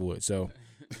Pat Bev would. So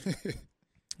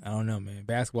I don't know, man.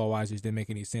 Basketball wise, it just didn't make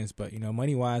any sense. But you know,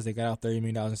 money wise, they got out $30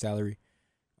 million in salary,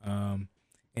 and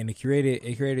it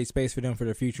created space for them for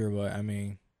the future. But I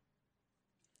mean,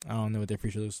 I don't know what their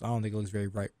future looks. I don't think it looks very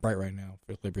bright right now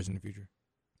for the Clippers in the future.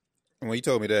 And when you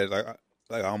told me that,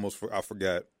 I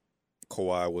forgot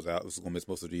Kawhi was out. Was going to miss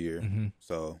most of the year. Mm-hmm.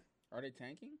 So are they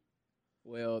tanking?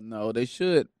 Well, no, they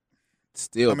should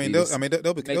still. They'll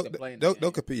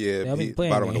compete. Yeah, they'll be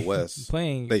bottom of the West.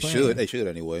 They should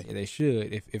anyway. Yeah, they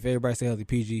should. If everybody stay healthy,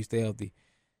 PG stay healthy,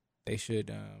 they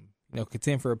should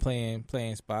contend for a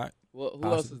playing spot. Well, who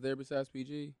else is there besides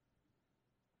PG?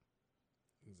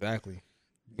 Exactly.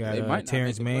 You got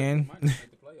Terrence Mann.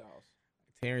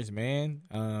 Terrence Mann.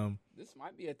 This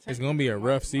might be a tank. It's gonna be a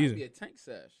rough season. Might be a tank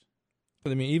sesh.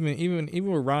 But I mean, even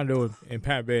with Rondo and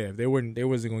Pat Bev, they wasn't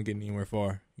gonna get anywhere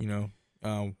far.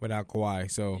 Without Kawhi.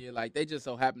 So yeah, like they just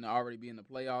so happened to already be in the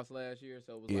playoffs last year,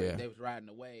 so it was like they was riding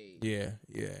the wave. Yeah,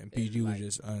 and PG was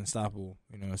just unstoppable.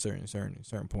 At certain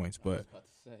points. But I was about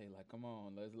to say, like, come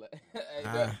on,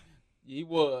 he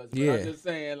was. But yeah, I'm just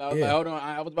saying. I was like, hold on.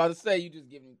 I was about to say, you just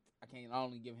give him. I can't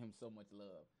only give him so much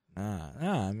love.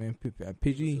 Nah, man.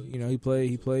 PG,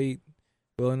 he played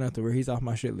well enough to where he's off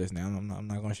my shit list now. I'm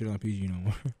not gonna shit on PG no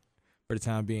more for the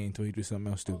time being until he do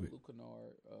something else stupid. Luke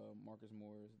Kennard, Marcus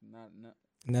Morris,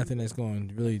 nothing that's going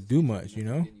to really do much. They're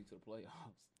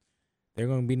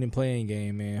going to be in the playing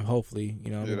game, man. Hopefully,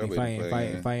 they'll be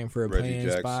fighting for a playing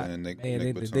spot. They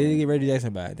get Reggie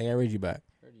Jackson back. They got Reggie back.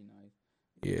 Pretty nice.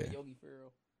 Yeah. Yogi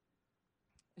Ferrell.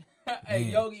 Hey,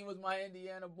 Yogi was my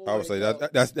Indiana boy. I would say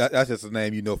that's just a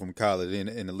name from college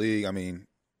in the league. I mean,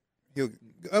 he'll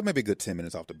maybe a good 10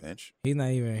 minutes off the bench. He's not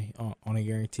even on a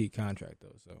guaranteed contract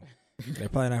though, so they're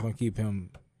probably not going to keep him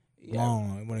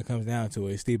long when it comes down to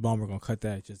it. Steve Ballmer going to cut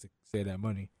that just to save that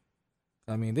money.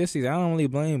 I mean, this season, I don't really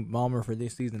blame Ballmer for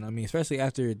this season. I mean, especially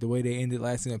after the way they ended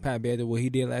last season. Pat Bev did what he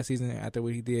did last season, after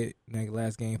what he did in the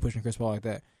last game, pushing Chris Paul like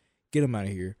that. Get him out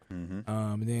of here.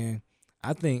 Mm-hmm. Then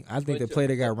I think the play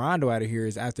that got Rondo out of here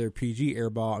is after PG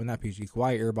airball, not PG,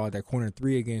 Kawhi airball that corner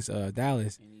three against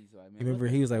Dallas. Remember,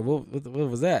 he was like, what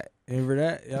was that? Remember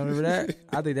that? Y'all remember that?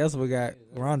 I think that's what got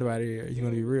Rondo out of here. You're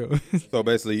going to be real. So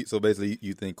basically,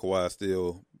 you think Kawhi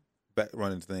still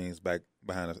running things back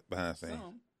behind the scenes?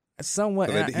 Somewhat.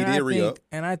 He did re-up.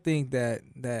 And I think that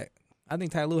I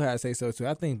think Ty Lue had to say so, too.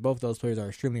 I think both those players are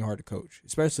extremely hard to coach,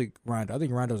 especially Rondo. I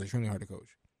think Rondo's extremely hard to coach.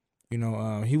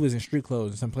 He was in street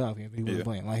clothes in some playoff games. He wasn't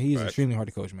playing. Like, he's extremely hard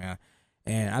to coach, man.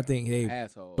 And I think they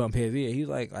bump heads. Yeah, he's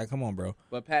like, come on, bro.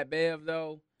 But Pat Bev,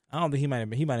 though, I don't think he might have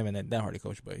been that hard to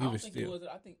coach, but he was still.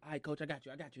 I think, all right, coach, I got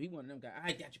you. He one of them guys.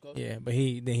 I got you, coach. Yeah, but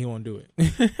he won't do it. No,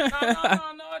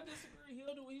 I disagree.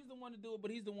 He's the one to do it,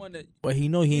 but he's the one that. Well, he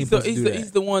know he ain't supposed to do that.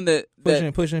 He's the one that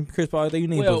pushing Chris Paul.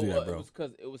 You ain't supposed to do that, bro.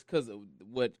 It was because of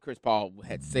what Chris Paul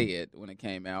had said when it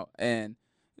came out, and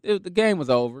the game was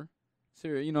over.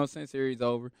 Series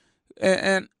over.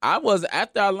 And I was,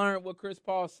 after I learned what Chris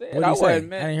Paul said, I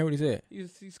didn't hear what he said.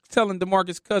 He's telling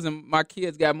DeMarcus Cousins, my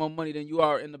kids got more money than you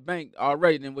are in the bank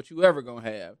already than what you ever gonna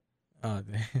have. Oh,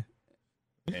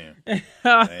 damn.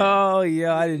 Oh,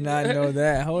 yeah, I did not know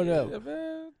that. Hold up.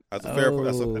 That's a fair.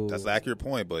 That's an accurate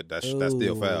point, but that's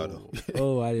still foul though.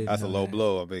 Oh, I didn't. That's know a low that.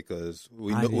 blow. I mean, because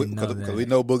we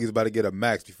know Boogie's about to get a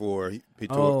max before he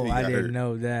Oh, I didn't hurt.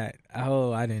 know that.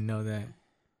 Oh, I didn't know that.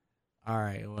 All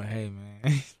right. Well, hey,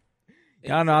 man.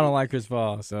 Y'all know I don't like Chris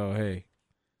Paul, so hey,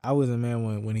 I was a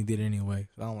man when he did it anyway.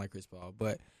 So I don't like Chris Paul,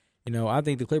 but I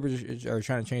think the Clippers are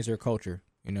trying to change their culture,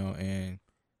 and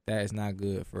that is not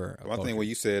good for. One thing what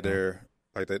you said there,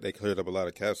 like they cleared up a lot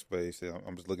of cap space.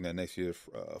 I'm just looking at next year's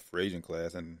free agent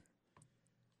class, and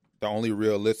the only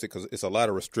realistic, because it's a lot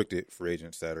of restricted free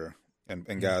agents that are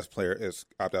and guys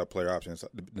opt out player options.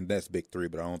 The next big three,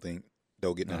 but I don't think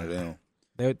they'll get none of them.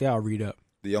 They all read up.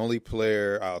 The only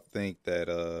player I think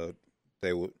that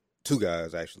two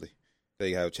guys actually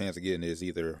they have a chance of getting is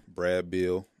either Brad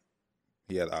Beal.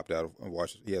 he has to opt out of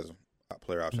Washington. He has a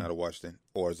player option out of Washington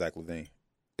or Zach LaVine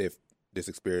if this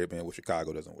experiment with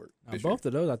Chicago doesn't work. Now, both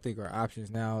of those, I think, are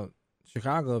options. Now,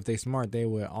 Chicago, if they smart, they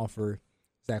would offer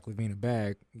Zach LaVine a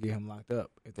bag, get him locked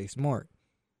up. If they smart,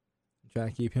 try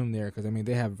to keep him there because I mean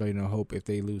they have really no hope if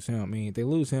they lose him. I mean, if they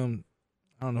lose him,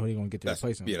 I don't know who they're gonna get to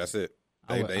replace him. Yeah, that's it.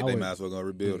 They might as well go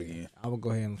rebuild again. I would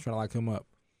go ahead and try to lock him up.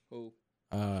 Who?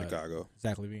 Chicago.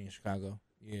 Zach LaVine in Chicago.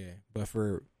 Yeah, but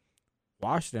for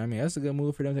Washington, I mean that's a good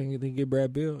move for them. They can get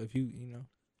Brad Beal if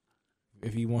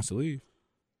if he wants to leave.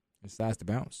 Decides to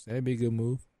bounce. That'd be a good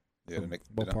move. Yeah,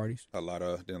 both parties. A lot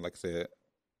of then, like I said,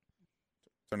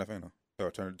 turn that fan on. Or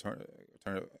turn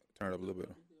it up a little bit.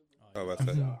 Oh, about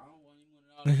that.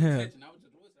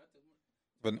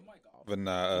 But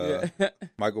nah,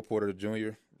 Michael Porter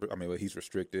Jr. I mean, he's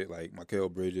restricted. Like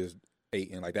Mikal Bridges,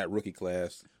 Ayton, like that rookie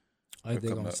class. I think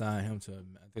they're gonna sign him to. I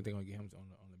think they're gonna get him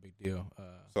on the big deal.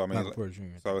 So I mean, Michael Porter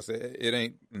Jr. So I would say it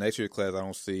ain't next year's class. I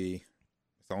don't see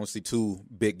two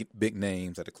big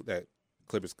names that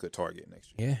Clippers could target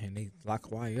next year. Yeah, and they lock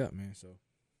Kawhi up, man. So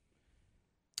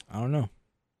I don't know.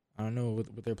 I don't know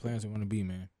what their plans are going to be,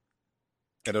 man.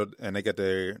 And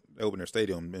they open their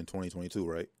stadium in 2022,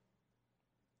 right?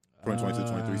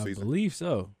 2022-23 season. I believe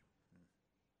so.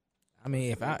 I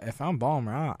mean, if I'm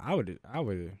Ballmer, I would.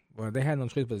 Well, they had no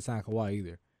choice but to sign Kawhi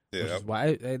either. Yeah, which is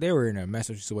why they were in a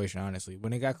messy situation, honestly.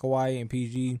 When they got Kawhi and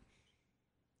PG,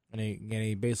 and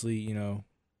they basically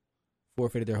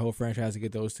forfeited their whole franchise to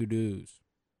get those two dudes.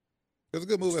 It was a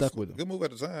good move. Good move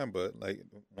at the time, but like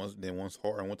once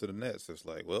Harden went to the Nets, it's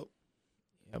like, well,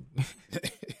 yep.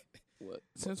 What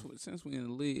since we in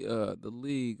the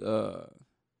league,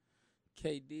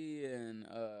 KD and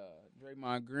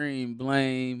Draymond Green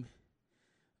blame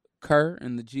Kerr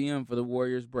and the GM for the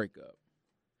Warriors breakup.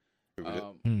 Just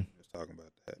talking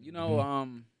about that. I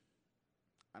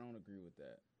don't agree with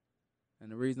that, and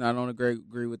the reason I don't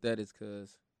agree with that is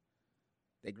because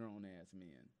they grown ass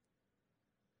men.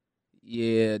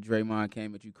 Yeah, Draymond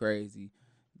came at you crazy.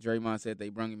 Draymond said they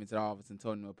brung him into the office and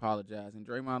told him to apologize. And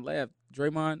Draymond laughed.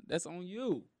 Draymond, that's on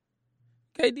you.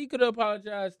 KD could have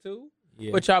apologized too.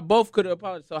 Yeah. But y'all both could have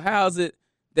apologized. So how is it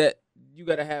that you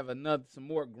got to have some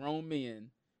more grown men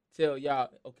tell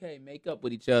y'all, okay, make up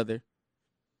with each other?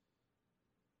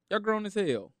 Y'all grown as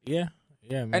hell. Yeah,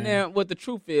 man. And then what the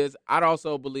truth is, I'd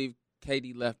also believe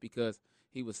KD left because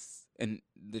he was, and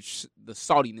the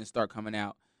saltiness started coming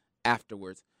out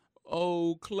afterwards.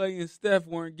 Oh, Clay and Steph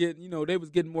weren't getting, they was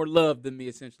getting more love than me,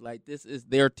 essentially. Like, this is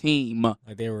their team.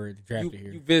 Like, they were drafted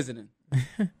here. You visiting.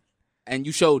 And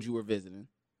you showed you were visiting.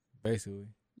 Basically.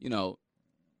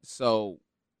 So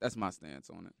that's my stance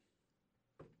on it.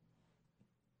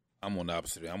 I'm on the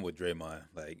opposite. I'm with Draymond.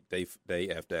 Like, they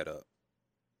F that up.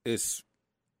 That's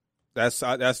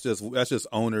just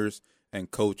owners and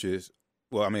coaches.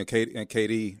 Well, I mean,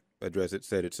 KD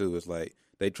said it too. It's like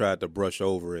they tried to brush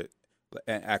over it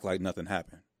and act like nothing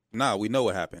happened. Nah, we know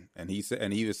what happened. And he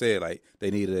even said like they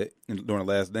needed it during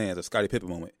the last dance, a Scottie Pippen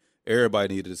moment.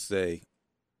 Everybody needed to say,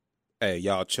 "Hey,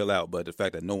 y'all chill out." But the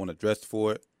fact that no one addressed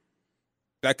for it,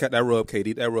 that rubbed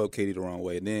KD the wrong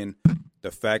way. And then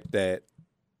the fact that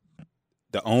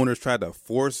the owners tried to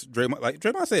force Draymond, like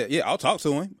Draymond said, "Yeah, I'll talk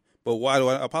to him." But why do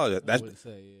I apologize?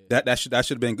 That should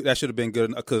have been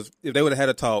good because if they would have had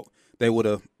a talk, they would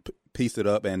have pieced it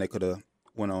up and they could have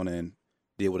went on and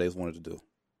did what they wanted to do.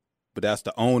 But that's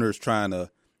the owners trying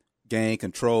to gain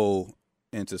control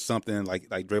into something like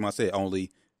Draymond said,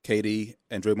 only KD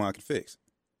and Draymond can fix.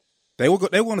 They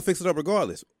want to fix it up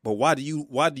regardless. But why do you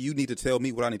need to tell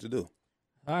me what I need to do?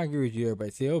 I agree with you,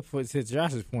 everybody. To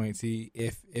Josh's point,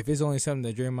 if it's only something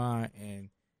that Draymond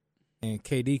and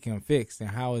KD can fix, then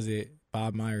how is it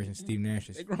Bob Myers and Steve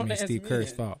Steve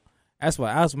Kerr's fault? That's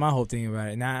my whole thing about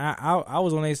it. Now I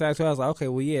was on their side too. I was like, okay,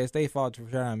 well, yeah, it's their fault for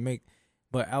trying to make,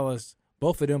 but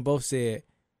both of them said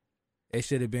it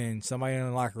should have been somebody in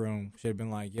the locker room should have been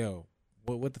like, yo,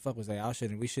 what the fuck was that?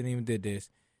 We shouldn't even did this.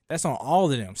 That's on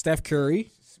all of them. Steph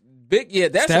Curry,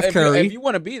 that's Steph Curry. If you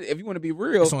want to be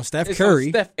real, it's on Steph Curry,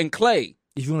 on Steph and Clay.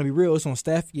 If you want to be real, it's on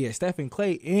Steph. Yeah, Steph and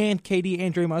Clay and KD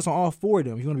and Draymond. It's on all four of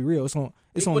them. If you want to be real, it's on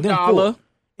them four.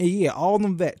 And yeah, all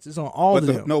them vets. It's on all of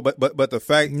them. No, but the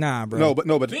fact. Nah, bro.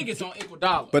 But biggest on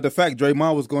Iguodala. But the fact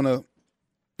Draymond he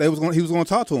was gonna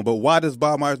talk to him. But why does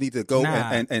Bob Myers need to go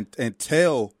and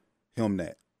tell him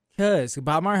that? Because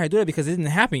Bob Myers had to do it because it didn't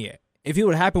happen yet. If it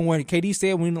would have happened when KD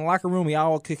said when in the locker room, we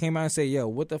all came out and said, "Yo,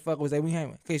 what the fuck was that?"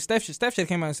 Okay, Steph should have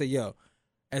came out and said, "Yo."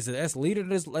 As a leader of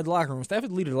the locker room, Steph is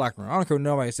the leader of the locker room. I don't care what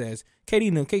nobody says.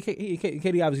 KD knew.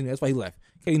 KD obviously knew. That's why he left.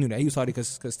 KD knew that. He was salty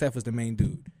because Steph was the main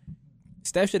dude.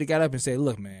 Steph should have got up and said,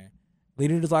 look, man,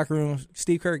 leader of the locker room,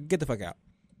 Steve Kerr, get the fuck out.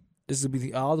 This will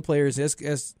be all the players.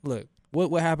 Let's look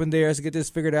what happened there. Let's get this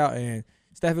figured out. And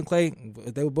Steph and Clay,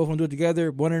 if they were both gonna do it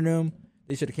together. One of them,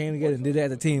 they should have came together and did that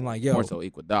as a team. Like, yo, more so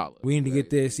Iguodala. We need to get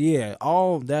this. Yeah,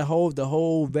 the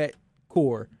whole vet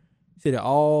core should have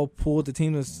all pulled the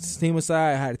team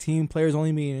aside, had a team players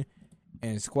only meeting,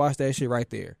 and squashed that shit right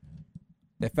there.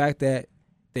 The fact that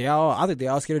I think they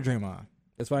all scared of Draymond.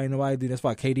 That's why ain't nobody do. That's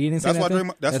why KD didn't say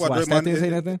nothing. That's why Steph didn't say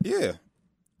nothing. Yeah,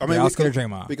 I mean, they all scared of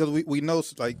Draymond because we know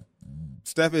like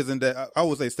Steph isn't that. I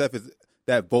would say Steph is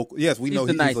that vocal. Yes, we know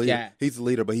he's nice a leader. Guy. He's a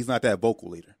leader, but he's not that vocal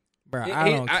leader. Bro, I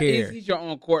don't care. He's your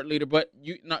on court leader, but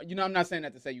I'm not saying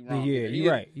that to say you're wrong. Yeah,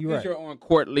 you're right. You're right. He's your on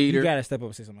court leader. You gotta step up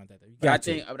and say something like that. You got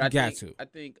to. I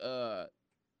think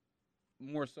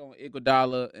more so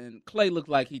Iguodala and Clay look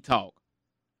like he talk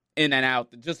in and out.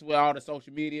 Just with all the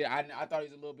social media, I thought he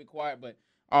was a little bit quiet, but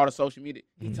all the social media,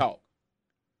 he talk.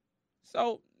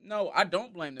 So no, I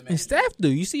don't blame the man. And Steph, do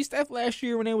you see Steph last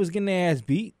year when they was getting their ass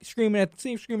beat, screaming at the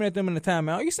team, screaming at them in the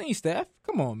timeout? You seen Steph?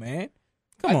 Come on, man.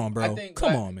 Come on, bro.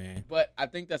 Come on, man. But I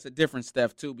think that's a different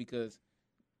Steph too, because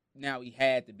now he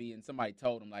had to be, and somebody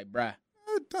told him like, bruh.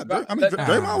 I mean,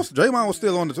 Draymond was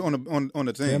still on the team.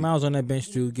 Draymond was on that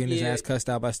bench too, getting his ass cussed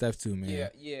out by Steph too, man.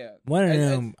 Yeah. One of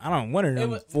them. All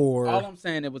I'm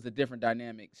saying, it was a different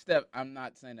dynamic. Steph, I'm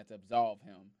not saying that to absolve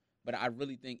him, but I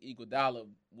really think Iguodala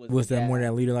was that more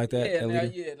that leader like that.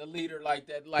 The leader like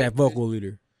that, that vocal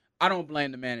leader. I don't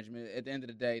blame the management. At the end of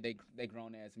the day, they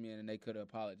grown ass men and they could have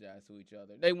apologized to each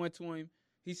other. They went to him.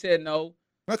 He said no.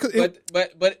 But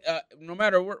no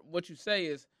matter what you say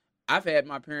is, I've had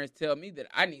my parents tell me that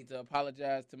I need to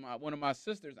apologize to one of my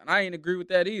sisters, and I ain't agree with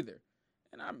that either.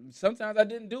 And sometimes I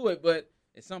didn't do it, but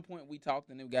at some point we talked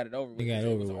and then we got it over with.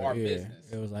 It was our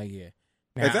business. It was like,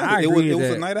 Now, exactly. It was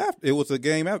a night after. It was a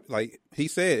game after. Like he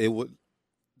said, it was.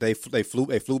 They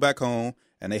flew back home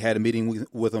and they had a meeting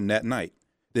with him that night.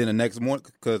 Then the next morning,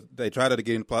 because they tried to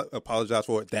get him to apologize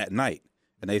for it that night,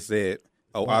 and they said,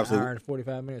 "Oh, obviously, an hour and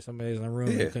 45 minutes. Somebody's in the room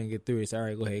and couldn't get through it. So, all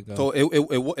right, go ahead, go." So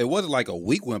it wasn't like a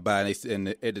week went by and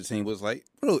the team was like,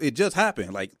 "Bro, it just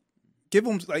happened. Like, give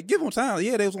them time.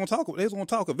 Yeah, they was gonna talk. They was gonna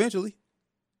talk eventually."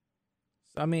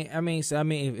 So, I mean,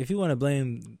 if you want to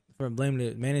blame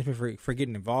the management for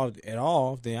getting involved at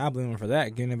all, then I blame them for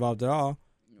that, getting involved at all.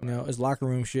 You know, it's locker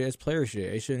room shit, it's player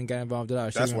shit. They shouldn't get involved at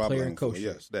all. That's why player I and coach.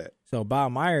 Yes, that. So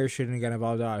Bob Myers shouldn't have got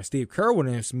involved at all. If Steve Kerr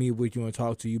wouldn't meet with you and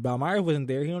talk to you. Bob Myers wasn't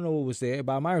there. He don't know what was said.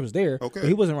 Bob Myers was there. Okay. But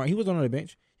he wasn't right. He wasn't on the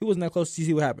bench. He wasn't that close to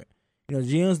see what happened. You know,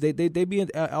 GMs, they be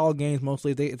at all games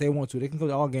mostly if they want to. They can go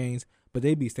to all games, but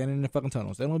they be standing in the fucking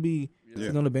tunnels. They don't be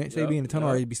sitting on the bench. They be in the tunnel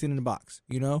or they be sitting in the box,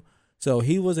 you know? So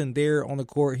he wasn't there on the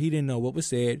court. He didn't know what was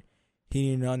said. He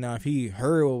didn't know. Now, if he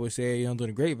heard what was said, through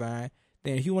the grapevine,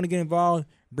 then if you want to get involved,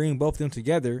 bring both of them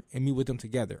together and meet with them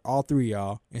together. All three of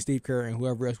y'all, and Steve Kerr and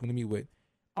whoever else you want to meet with.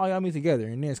 All y'all meet together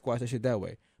and then squash that shit that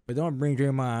way. But don't bring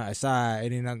Draymond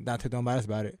aside and then not talk to nobody else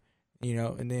about it,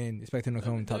 and then expect him to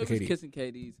come and talk to KD.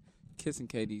 Kissing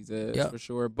KD's ass for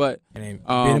sure. But and then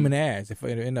bit him in the ass if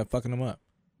it end up fucking him up.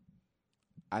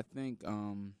 I think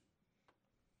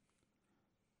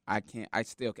I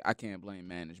can't blame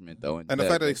management though. And the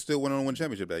fact that they still went on to win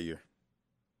championship that year.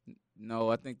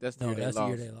 No, I think that's the year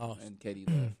they lost. And KD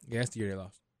left. Yeah, that's the year they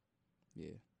lost.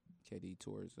 Yeah, KD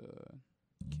tore his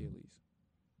Achilles.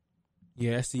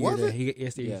 Yeah, that's the year that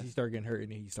he started getting hurt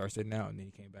and then he started sitting out and then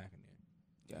he came back and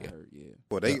then got hurt. Yeah.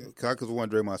 Well, because one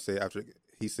Draymond said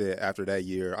after that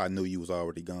year, I knew you was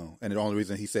already gone, and the only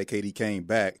reason he said KD came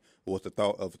back was the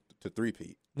thought of to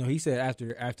three-peat. No, he said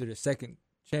after the second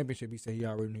championship, he said he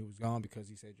already knew he was gone because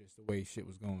he said just the way shit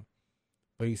was going.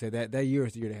 But he said that year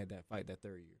is the year they had that fight, that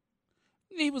third year.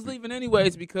 He was leaving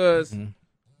anyways because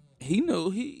he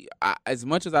knew as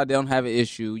much as I don't have an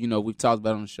issue, we've talked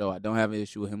about it on the show, I don't have an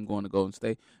issue with him going to Golden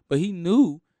State, but he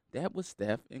knew that was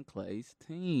Steph and Clay's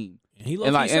team. And he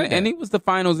and he was the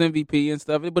finals MVP and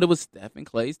stuff, but it was Steph and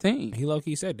Clay's team. He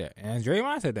low-key said that. And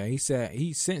Draymond said that. He said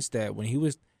he sensed that when he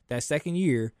was that second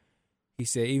year, he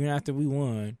said even after we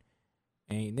won,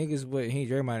 and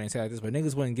Draymond didn't say like this, but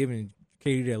niggas wasn't giving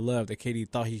KD that love that KD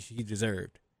thought he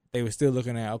deserved. They were still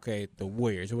looking at, the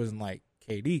Warriors. It wasn't like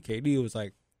KD. KD was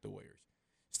like the Warriors.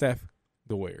 Steph,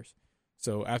 the Warriors.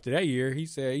 So after that year, he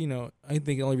said, I think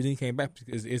the only reason he came back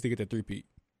is to get the three-peat.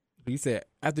 He said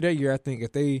after that year, I think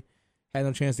if they had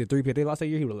no chance to get three-peat, if they lost that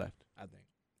year, he would have left, I think.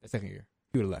 That second year,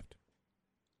 he would have left.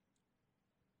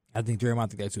 I think Draymond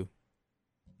think that too.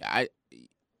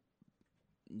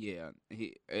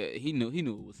 He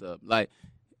knew what was up. Like,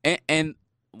 and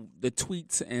the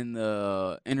tweets and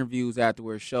the interviews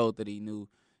afterwards showed that he knew.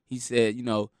 He said,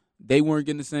 they weren't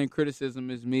getting the same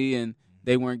criticism as me, and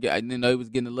they weren't getting. They was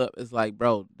getting the love. It's like,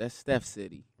 bro, that's Steph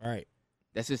City, right?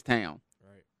 That's his town.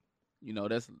 Right. You know,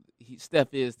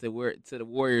 Steph is to the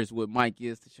Warriors what Mike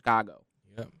is to Chicago.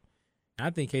 Yep. I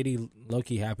think KD low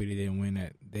key happy they didn't win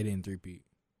that. They didn't three-peat.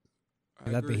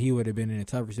 Because I think he would have been in a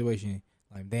tougher situation.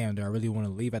 Like, damn, do I really want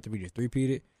to leave after we just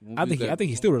three-peated? I think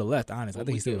he still would have left. Honestly, I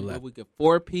think he still would have left. We could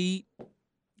four-peat.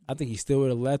 I think he still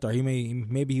would have left, or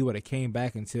maybe he would have came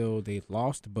back until they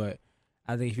lost. But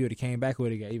I think if he would have came back, it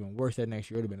would have got even worse that next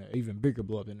year. It would have been an even bigger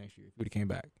blow up the next year. If he would have came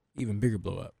back, even bigger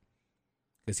blow up,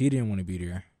 because he didn't want to be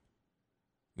there.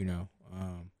 You know.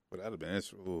 But that'd have been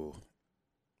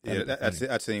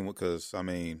I'd seen because I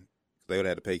mean they would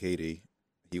have had to pay KD.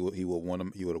 He would want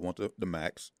them. He would have wanted the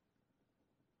max.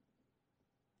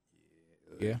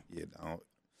 Yeah. I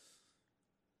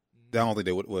don't think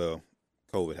they would. Well,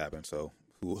 COVID happened, so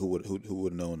who would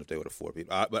have known if they would have four-peated?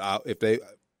 I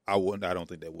don't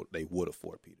think they would have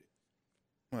four-peated.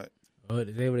 What? But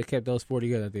if they would have kept those four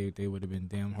together, they would have been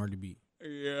damn hard to beat.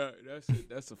 Yeah,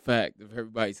 that's a fact. If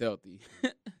everybody's healthy,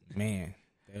 man,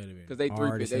 that would have been because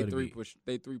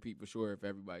they three-peat for sure. If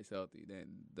everybody's healthy, then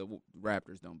the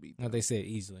Raptors don't beat them. No, they said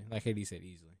easily, like KD said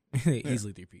easily. They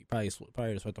easily three-peat. Probably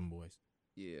to sweat them boys.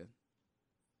 Yeah.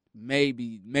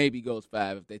 Maybe goes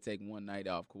 5 if they take one night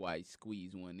off. Kawhi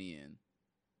squeeze one in,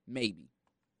 maybe.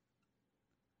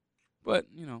 But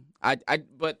you know,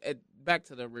 back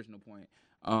to the original point.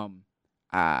 They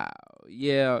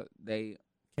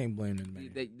can't blame them. Man.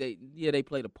 They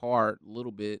played a part a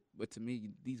little bit, but to me,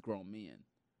 these grown men.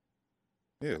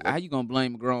 Yeah. How you gonna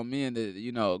blame grown men that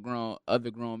other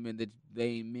grown men that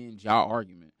they ain't men? Y'all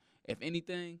argument. If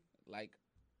anything, like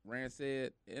Rand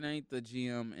said, it ain't the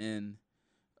GM and.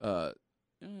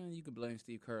 You can blame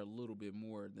Steve Kerr a little bit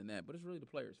more than that, but it's really the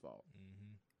player's fault.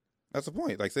 Mm-hmm. That's the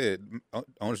point. Like I said,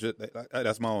 ownership.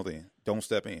 That's my own thing. Don't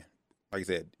step in. Like I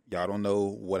said, y'all don't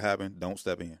know what happened. Don't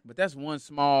step in. But that's one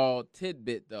small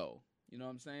tidbit, though. You know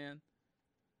what I'm saying?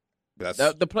 That's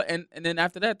and then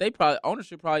after that, they thought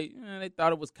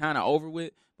it was kind of over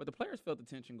with, but the players felt the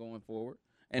tension going forward,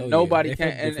 and nobody can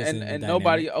and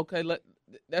nobody. Okay,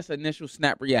 that's initial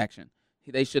snap reaction.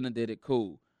 They shouldn't have did it.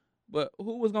 Cool. But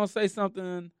who was going to say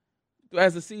something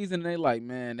as the season, and they like,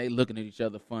 man, they looking at each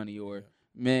other funny, or,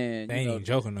 man. They ain't even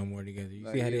joking no more together. You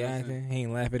see how they acting? He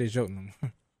ain't laughing at his joke no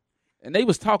more. And they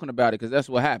was talking about it because that's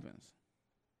what happens.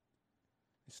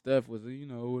 Steph was,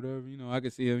 whatever, I can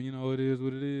see him, it is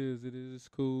what it is. It is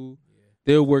cool. Yeah.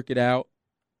 They'll work it out.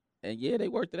 And, they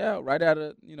worked it out right out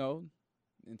of,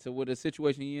 into what the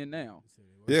situation he in now.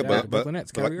 Yeah, but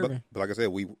like I said,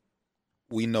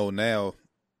 we know now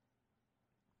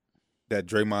that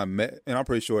Draymond met, and I'm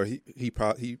pretty sure he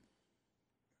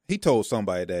told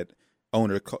somebody that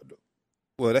owner.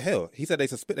 Well, the hell, he said they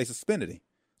suspended him,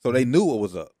 so they knew what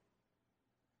was up.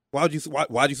 Why'd you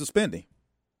suspend him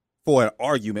for an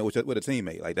argument with a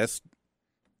teammate? Like that's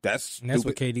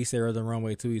what KD said on the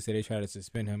runway too. He said they tried to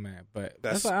suspend him, but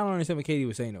that's why I don't understand what KD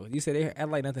was saying though. He said they act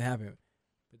like nothing happened,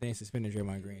 but they suspended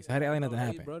Draymond Green. So how they act like nothing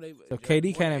happened? So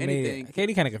KD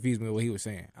kind of confused me with what he was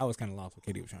saying. I was kind of lost what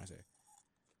KD was trying to say.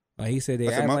 Like he said, they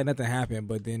act like nothing happened,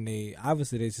 but then they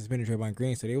suspended Draymond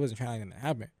Green, so they wasn't trying to nothing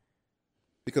happen.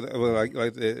 Because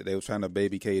like they was trying to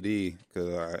baby KD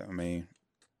because I mean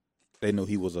they knew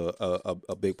he was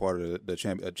a big part of the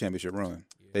championship run.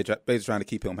 Yeah. They basically trying to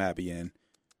keep him happy and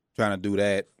trying to do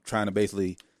that, trying to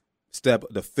basically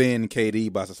defend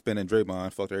KD by suspending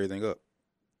Draymond, fucked everything up.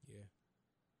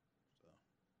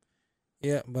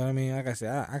 Yeah, but I mean, like I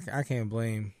said, I can't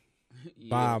blame.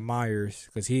 Bob Myers,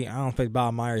 because I don't expect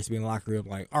Bob Myers to be in the locker room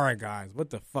like, all right, guys,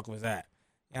 what the fuck was that?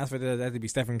 I expect that to be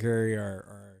Stephen Curry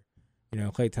or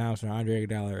Klay Thompson or Andre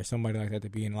Iguodala or somebody like that to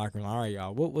be in the locker room. All right,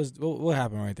 y'all, what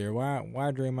happened right there? Why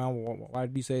Draymond? Why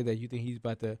did you say that you think he's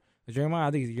about to? Draymond,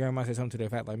 I think Draymond said something to the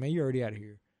fact like, man, you're already out of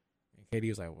here. And KD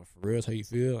was like, well, for real, that's how you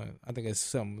feel? And I think it's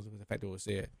something with the fact that it was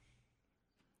said.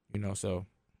 So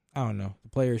I don't know. The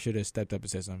players should have stepped up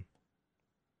and said something.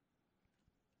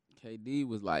 KD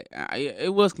was like,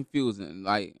 it was confusing.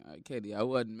 Like, KD, I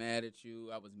wasn't mad at you.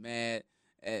 I was mad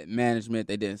at management.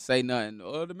 They didn't say nothing.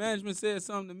 Or the management said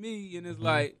something to me, and it's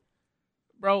like,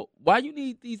 bro, why you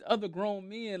need these other grown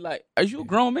men? Like, are you a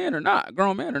grown man or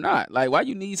not? Like, why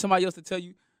you need somebody else to tell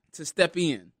you to step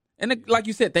in? And like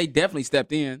you said, they definitely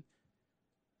stepped in.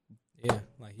 Yeah,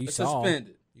 like you saw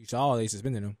they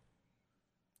suspended him.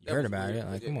 You heard about it.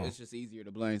 Like, come on. It's just easier to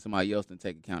blame somebody else than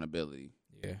take accountability.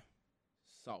 Yeah.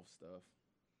 Soft stuff.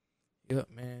 Yep,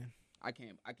 man. I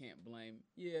can't blame.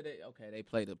 Yeah, they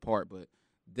played a part, but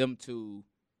them two,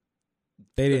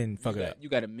 they didn't fuck it up. You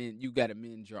got to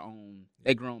mend your own.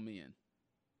 They grown men.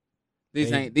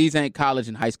 These ain't college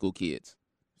and high school kids.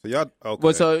 So y'all okay?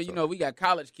 Well, so you know, we got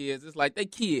college kids. It's like they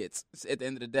kids at the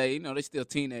end of the day. You know, they still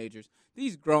teenagers.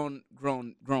 These grown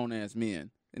ass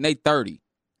men, and they 30.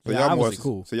 So Yeah, y'all more obviously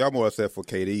cool. So y'all more upset for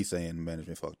KD saying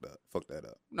management fucked that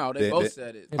up. No, they both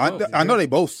said it. I know they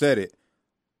both said it.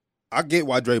 I get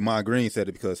why Draymond Green said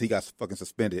it because he got fucking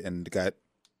suspended and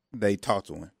they talked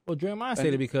to him. Well, Draymond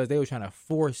said it because they were trying to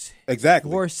force it.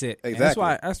 Exactly. And that's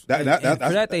why. For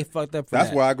that they fucked up.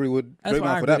 That's why I agree with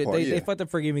Draymond for that part. They fucked up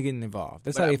for even getting involved.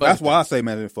 That's why I say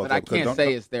management fucked up. But I can't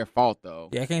say it's their fault though.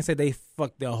 Yeah, I can't say they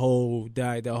fucked the whole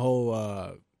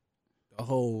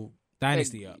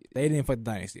dynasty up. They didn't fuck the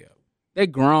dynasty up. They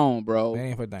grown, bro. They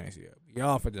didn't fuck the dynasty up.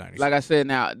 Y'all fucked the dynasty. Like I said,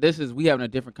 now we having a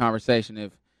different conversation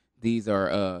if these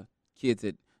are kids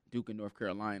at Duke in North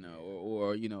Carolina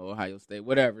or you know, Ohio State,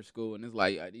 whatever school, and it's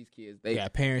like these kids they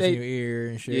got parents in your ear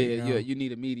and shit. Yeah, you know? you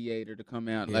need a mediator to come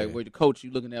out. Like where the coach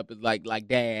you looking up is like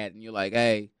dad, and you're like,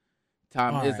 hey,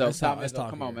 Tom Izzo,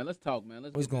 come on, man, let's talk, man.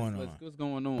 What's going on? What's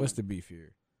going on? What's the beef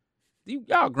here?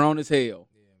 Y'all grown as hell.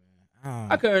 Yeah, man.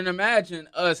 I couldn't imagine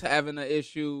us having an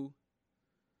issue,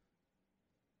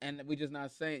 and we just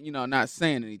not saying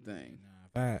anything.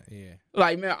 Yeah.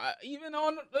 Like, man, even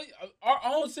on our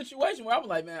own situation where I'm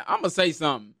like, man, I'm going to say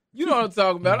something. You know what I'm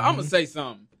talking about? I'm going to say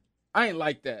something. I ain't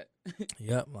like that.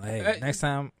 Yep. Like, hey, next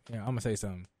time, I'm going to say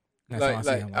something. Next time I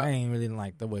see him, I ain't really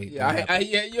like the way.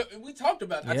 Yeah, we talked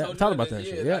about that. Yeah, we talked about that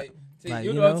shit. Yeah. Like,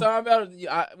 you know what I'm talking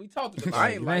about? We talked about it.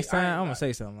 I ain't next time, I'm going to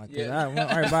say something like that.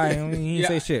 All right, bye. He didn't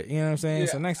say shit. You know what I'm saying?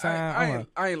 So next time,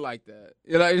 I ain't like that.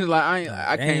 It's like,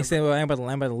 I can't say, well, I ain't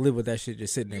about to live with that shit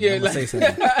just sitting there. Yeah, I'm going to say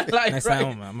something. Next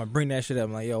time, I'm going to bring that shit up.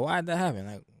 I'm like, yo, why did that happen?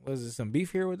 Like, was there some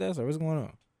beef here with us or what's going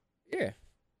on? Yeah.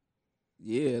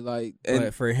 Yeah, like.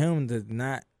 But for him to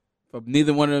not. For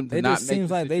neither one of them to they not just make seems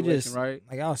the like they just right.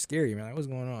 Like, I was scary, man. Like, what's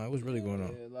going on? What's really going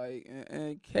on? Like,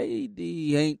 and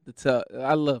KD ain't the tough.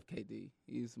 I love KD.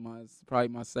 He's probably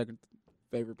my second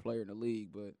favorite player in the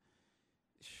league, but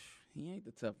he ain't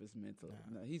the toughest mentally.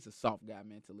 No, he's a soft guy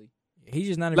mentally. He's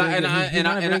just not a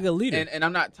very good leader. And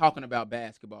I'm not talking about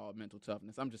basketball mental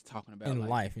toughness. I'm just talking about in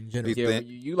life in general.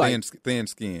 He's thin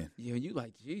skin. Yeah, you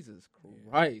like Jesus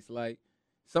Christ. Like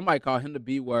somebody called him the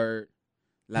B word.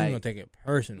 Like, you're gonna take it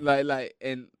personal.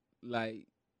 Like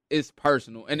it's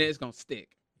personal and it's gonna stick.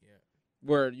 Yeah.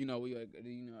 Where we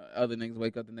other niggas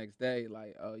wake up the next day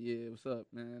like, oh yeah, what's up,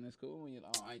 man? That's cool.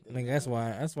 I think that's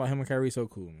why him and Kyrie so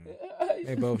cool, man.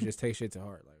 They both just take shit to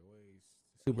heart, like way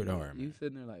super to heart. Man. You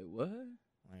sitting there like, what?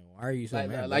 Like, why are you so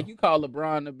mad? Like you call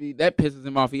LeBron to be that pisses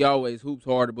him off. He always hoops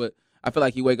harder, but I feel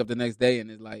like he wake up the next day and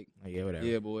it's like, yeah, whatever.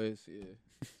 Yeah, boys, yeah.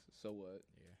 So what?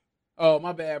 Oh,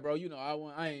 my bad, bro.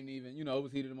 I ain't even, it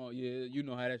was heated tomorrow. Yeah, you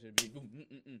know how that should be.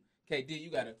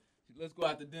 KD, let's go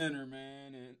out to dinner,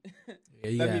 man,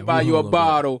 and let me buy you a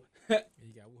bottle. You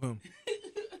got him.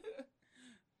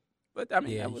 But I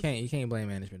mean, you can't blame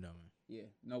management, though, man. Yeah,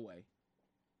 no way.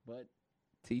 But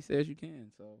T says you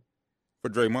can, so. For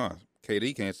Draymond,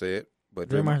 KD can't say it, but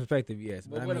Draymond's perspective, yes.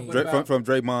 But from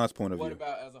Draymond's point of view. What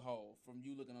about as a whole, from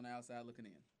you looking on the outside, looking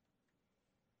in?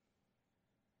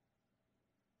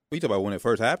 You talking about when it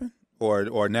first happened,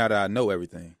 or now that I know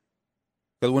everything?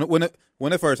 Because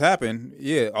when it first happened,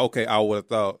 yeah, okay, I would have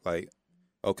thought like,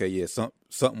 okay, yeah,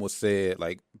 something was said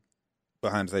like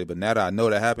behind the table. But now that I know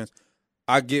that happens,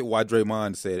 I get why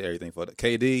Draymond said everything for the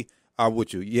KD. I'm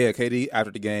with you. Yeah, KD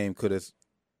after the game could have.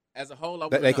 As a whole,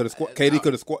 they could have. KD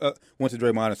could have went to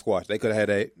Draymond and squashed. They could have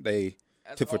had they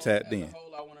tit for tat then. As a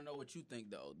whole, I want to know what you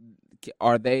think though.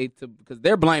 Are they because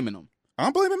they're blaming them?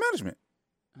 I'm blaming management.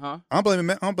 Huh? I'm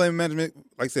blaming management.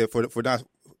 Like I said, for not,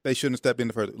 they shouldn't have stepped in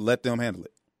the first. Let them handle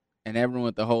it. And everyone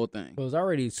with the whole thing. It was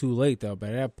already too late though.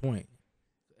 But at that point,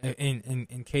 in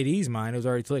KD's mind, it was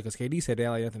already too late because KD said that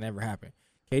like nothing ever happened.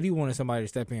 KD wanted somebody to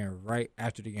step in right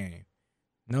after the game.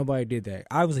 Nobody did that.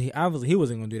 Obviously, he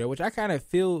wasn't gonna do that. Which I kind of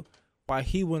feel why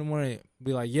he wouldn't want to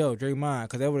be like, yo, Draymond,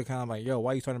 because that would have kind of like, yo,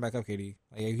 why you turning back up, KD?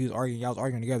 Like he was arguing, y'all was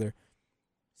arguing together.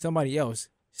 Somebody else,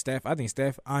 Steph,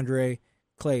 Andre.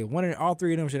 Clay, all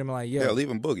three of them should have been like, yo. Yeah, leave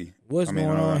him Boogie. What's going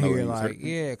on here? Like,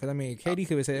 yeah, because, KD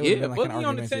could have said it would have been like an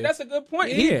argument. That's a good point.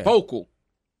 Yeah. He's vocal.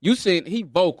 You said he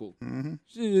vocal. Mm-hmm.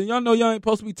 Shit, y'all know y'all ain't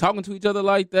supposed to be talking to each other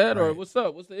like that, or what's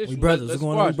up? What's the issue? We brothers. What's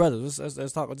going on with brothers?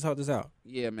 Let's talk this out.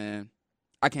 Yeah, man.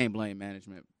 I can't blame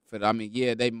management for that. I mean,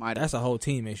 yeah, they might. That's a whole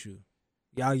team issue.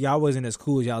 Y'all wasn't as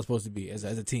cool as y'all supposed to be as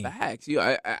a team. Facts.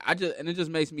 I just and it just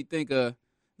makes me think of.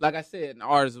 Like I said, and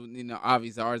ours,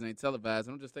 obviously ours ain't televised.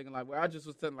 I'm just thinking like, I just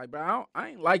was telling like, bro, I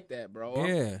ain't like that, bro.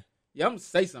 Yeah. I'm gonna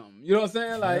say something. You know what I'm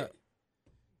saying? Like,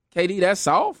 KD, that's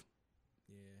soft.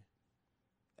 Yeah.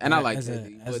 And I like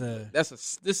KD. This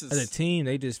is as a team,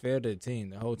 they just failed as a team.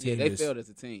 The whole team. Yeah, they failed as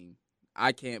a team.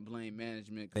 I can't blame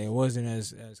management. It wasn't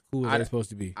as cool as they're supposed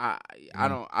to be. I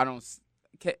don't.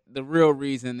 The real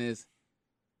reason is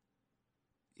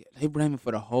they blame him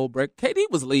for the whole break. KD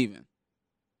was leaving.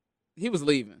 He was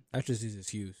leaving. That's just his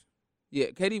excuse. Yeah,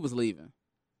 KD was leaving.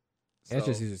 That's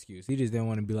just his excuse. He just didn't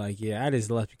want to be like, yeah, I just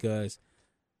left because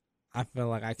I feel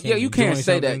like I can't. Yeah, you can't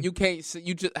say something. that. You can't.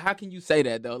 You just. How can you say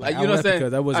that though? Like I you know what I'm saying?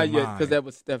 Because that wasn't mine. Because that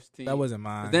was Steph's team. That wasn't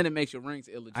mine. Then it makes your rings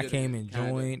illegitimate. I came and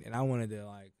joined, and I wanted to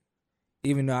like,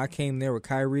 even though I came there with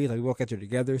Kyrie, like we walked out there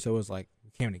together, so it was like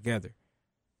we came together.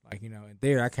 Like, you know, and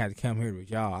there I had to come here with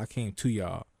y'all. I came to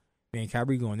y'all. Me and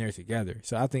Kyrie going there together.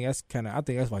 So I think that's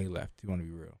why he left. You want to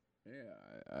be real.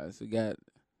 Yeah. So we got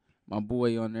my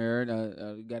boy on there.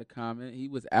 We got a comment. He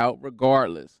was out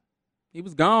regardless. He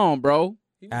was gone, bro.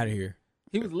 Out of here.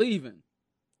 He was leaving.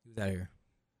 He was out of here.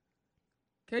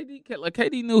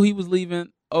 KD knew he was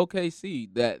leaving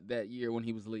OKC that year when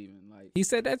he was leaving. Like he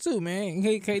said that too, man.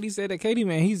 KD said that. KD,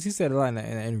 man, he said a lot in the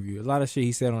interview. A lot of shit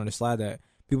he said on the slide that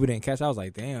people didn't catch. I was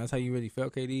like, damn, that's how you really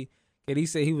felt, KD. KD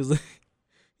said he was.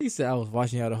 He said I was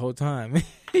watching y'all the whole time.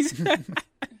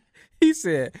 He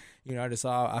said, you know,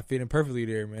 I fit in perfectly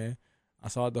there, man. I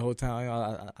saw it the whole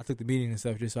time. I took the meetings and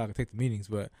stuff just so I could take the meetings.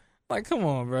 But like, come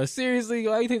on, bro. Seriously,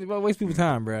 why you waste people's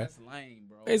time, bro? That's lame,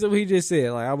 bro. That's what he just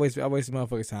said. Like I wasted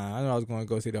motherfuckers' time. I know I was going to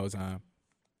go see the whole time.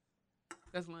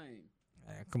 That's lame.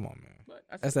 Man, come on, man. But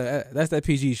That's that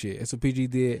PG shit. That's what PG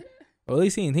did. Well, at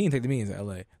least he didn't take the meetings in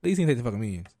LA. At least he didn't take the fucking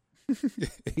meetings.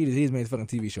 he just made a fucking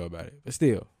TV show about it. But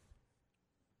still.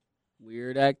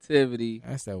 Weird activity.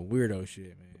 That's that weirdo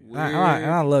shit, man.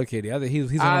 I love KD. I think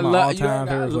he's one of my all-time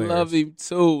favorite players. I love him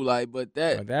too. Like, but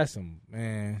that's some,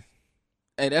 man.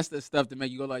 Hey, that's the stuff that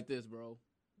make you go like this, bro.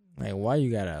 Like, why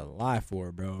you gotta lie for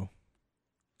it, bro?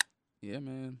 Yeah,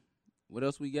 man. What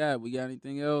else we got? We got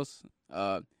anything else?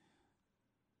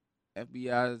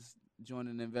 FBI's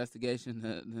joining the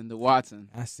investigation into Watson.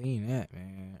 I seen that,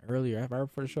 man. Earlier, right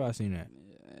before the show, I seen that.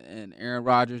 And Aaron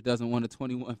Rodgers doesn't want a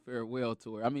 21 farewell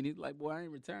tour. I mean, he's like, boy, I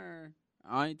ain't return.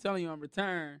 I ain't telling you I'm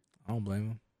return. I don't blame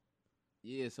him.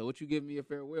 Yeah, so what you giving me a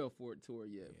farewell for it tour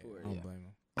yet? I don't blame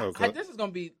him. Okay. This is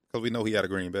going to be... Because we know he had a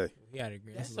Green Bay. He had a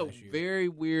Green Bay. That's a very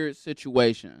weird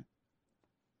situation.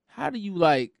 How do you,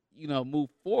 like, you know, move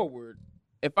forward?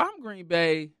 If I'm Green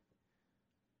Bay,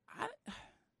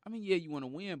 I mean, yeah, you want to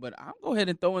win, but I'll go ahead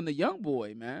and throw in the young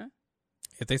boy, man.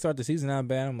 If they start the season out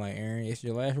bad, I'm like, Aaron, it's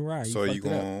your last ride. So you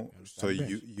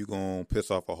gonna piss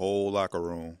off a whole locker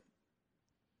room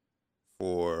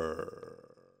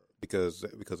because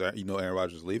you know Aaron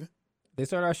Rodgers is leaving. They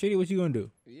start out shitty. What you gonna do?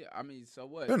 Yeah, I mean, so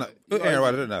what? They're not. Aaron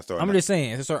Rodgers, they're not starting. I'm just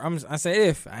saying. I say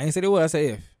if. I ain't say they will. I say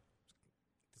if.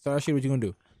 Start out shitty. What you gonna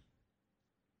do?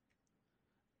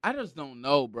 I just don't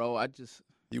know, bro.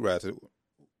 You ride to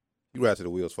the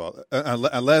wheels fall.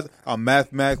 Unless I'm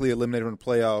mathematically eliminated from the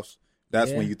playoffs.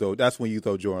 That's when you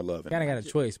throw Jordan Love in. Kind of got a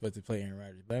choice but to play Aaron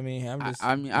Rodgers. But I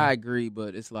mean, I agree,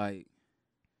 but it's like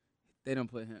they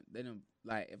don't put him. They don't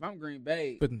like. If I'm Green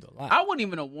Bay, I wouldn't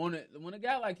even have wanted when a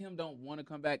guy like him don't want to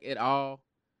come back at all.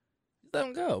 Just let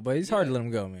him go, but it's hard to let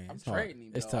him go, man. I'm trading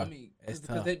him. It's tough. I mean, it's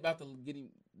because tough. they about to get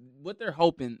him. What they're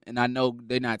hoping, and I know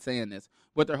they're not saying this.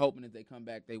 What they're hoping is they come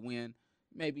back, they win.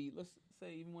 Maybe let's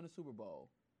say even win a Super Bowl.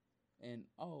 And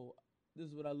this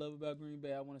is what I love about Green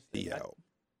Bay. I want to stay. He out.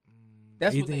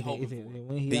 That's what they hoping for.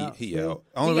 He out.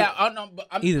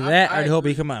 Either that, or they hope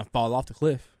he come out and fall off the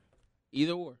cliff.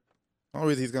 Either or. The only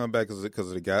reason he's coming back is because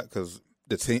of the guy, because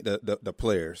the team, the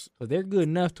players. But they're good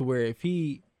enough to where if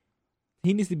he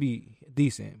needs to be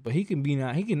decent, but he can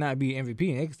not be MVP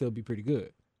and they can still be pretty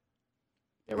good.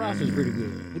 Their roster's pretty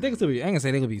good. They can still be. I ain't gonna say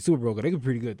they could be Super Bowl, but they could be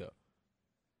pretty good though.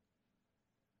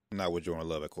 Not with Jordan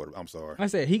Love at quarterback. I'm sorry. I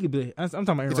said he could be. I'm talking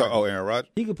about Aaron Rodgers. Aaron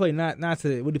Rodgers. He could play not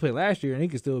to what he played last year, and he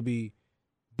could still be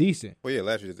decent. Well, yeah,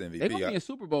 last year's MVP. They're gonna be in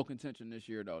Super Bowl contention this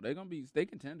year, though. They're gonna be state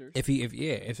contenders.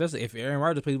 Especially if Aaron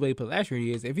Rodgers plays the way he played last year,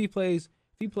 he is. If he plays,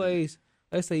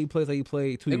 let's say he plays like he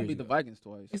played 2 years ago. They're gonna beat the Vikings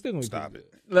twice. He's still gonna Stop be it.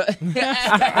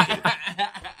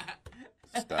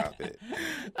 Stop it.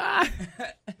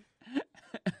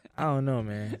 I don't know,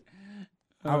 man.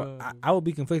 I would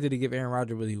be conflicted to give Aaron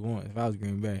Rodgers what he wants if I was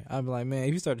Green Bay. I'd be like, man,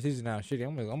 if you start the season out shitty,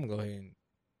 I'm gonna go ahead and.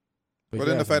 But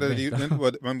then the fact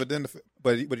that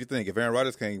but you think if Aaron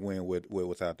Rodgers can't win with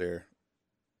what's out there,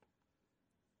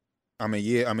 I mean,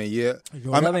 yeah.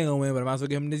 Jordan Love ain't gonna win, but I might as well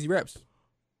give him this reps.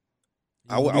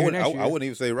 I wouldn't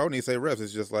even say reps.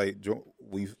 It's just like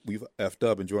we've effed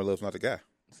up, and Jordan Love's not the guy.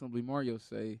 Somebody Mario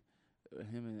say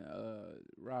him and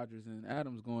Rodgers and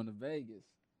Adams going to Vegas.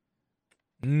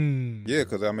 Yeah,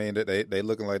 because I mean they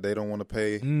looking like they don't want to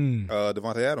pay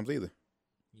Devontae Adams either.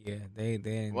 Yeah,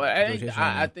 they. Well,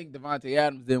 I think Devontae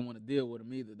Adams didn't want to deal with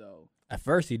him either, though. At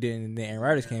first he didn't, and then Aaron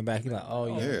Rodgers came back. He's like,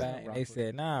 "Oh, yeah, back." And they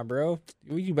said, "Nah, bro,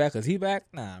 you back? Cause he back?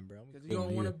 Nah, bro, because you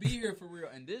don't want to be here for real.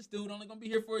 And this dude only gonna be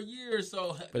here for a year or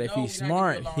so. But if he's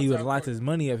smart, he would have locked his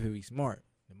money up. If he's smart,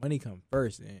 the money comes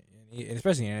first, and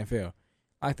especially in the NFL.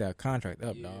 Like that contract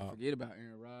up, dog. Forget about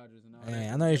Aaron Rodgers and all that.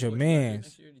 Man, I know it's your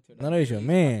man's. I know it's your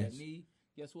man's.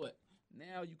 Guess what?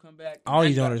 Now you come back. All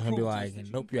these owners gonna be like,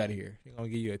 "Nope, you out of here. They're gonna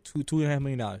give you a $2.5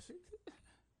 million.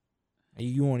 And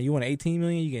you want $18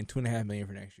 million? You getting $2.5 million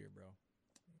for next year, bro.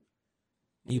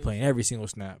 And you playing every single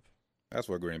snap. That's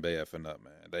where Green Bay effing up,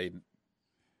 man. They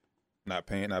not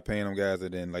paying them guys,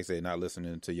 and then like I say, not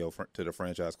listening to the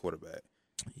franchise quarterback.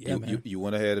 Yeah, man. You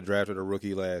went ahead and drafted a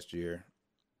rookie last year,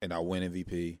 and I win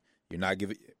MVP. You're not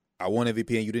giving. I won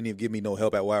MVP, and you didn't even give me no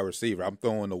help at wide receiver. I'm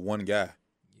throwing the one guy.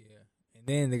 Yeah, and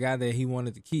then the guy that he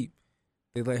wanted to keep,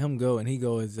 they let him go, and he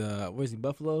goes, where's he?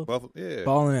 Buffalo, yeah,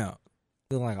 balling out.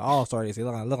 Looking like an all-star, they say.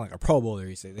 Look like a Pro Bowler,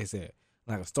 they said.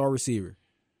 Like a star receiver.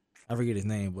 I forget his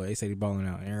name, but they said he's balling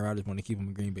out. Aaron Rodgers wanted to keep him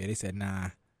in Green Bay. They said, nah.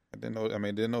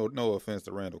 No offense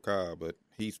to Randall Cobb, but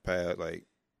he's past, like...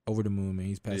 Over the moon, man.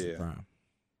 He's past the prime.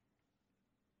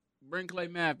 Bring Clay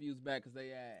Matthews back because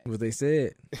they asked. What they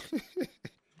said.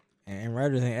 And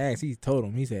Rodgers ain't asked. He told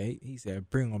him. He said,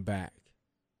 bring him back.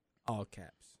 All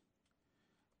caps.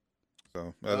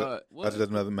 So, that's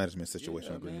just another management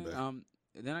situation in Green Bay.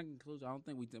 Then I can close. I don't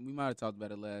think we might have talked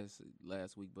about it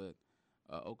last week, but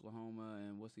Oklahoma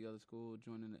and what's the other school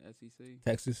joining the SEC?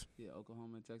 Texas. Yeah,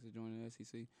 Oklahoma and Texas joining the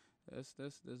SEC. That's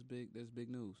big. That's big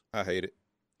news. I hate it.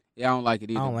 Yeah, I don't like it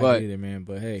either. I don't like it either, man.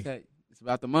 But hey, it's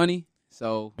about the money.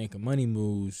 So making money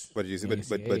moves. But you see,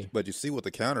 but you see what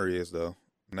the counter is though.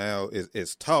 Now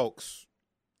it's talks.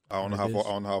 I don't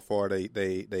know how far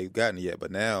they've gotten yet, but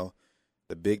now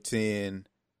the Big Ten,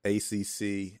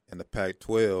 ACC, and the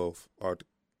Pac-12 are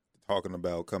talking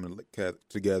about coming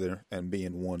together and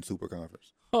being one super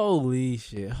conference. Holy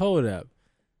shit! Hold up.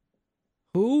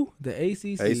 Who? The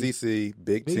ACC,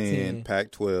 Big Ten,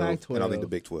 Pac-12, and I think the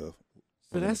Big 12.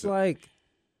 So that's like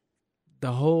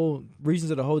the whole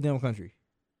regions of the whole damn country.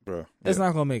 Bro, that's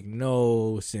not gonna make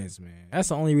no sense, man. That's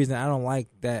the only reason I don't like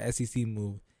that SEC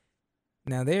move.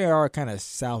 Now they are kind of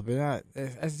south, but not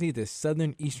SEC, the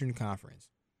Southern Eastern Conference.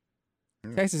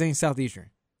 Texas ain't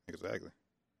Southeastern. Exactly.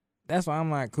 That's why I'm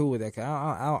not cool with that. Cause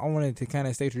I wanted to kind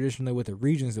of stay traditionally with the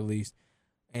regions at least.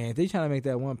 And if they trying to make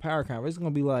that one power conference, it's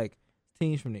gonna be like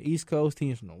teams from the East Coast,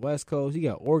 teams from the West Coast. You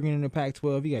got Oregon in the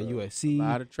Pac-12. You got USC. A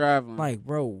lot of traveling. Like,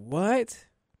 bro, what?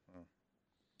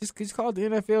 Just call it the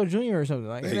NFL Junior or something.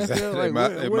 Like, exactly. NFL,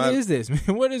 like what is this,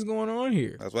 man? What is going on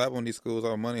here? That's why when these schools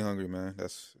are money hungry, man.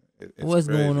 It's what's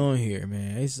crazy. Going on here,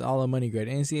 man? It's all a money grab.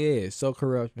 The NCAA is so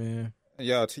corrupt, man.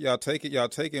 Y'all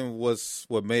taking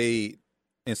what made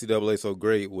NCAA so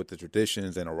great with the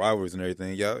traditions and the rivalries and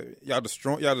everything. Y'all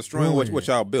destroying what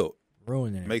y'all built.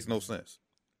 Ruining it. Makes no sense.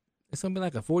 It's gonna be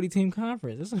like a 40-team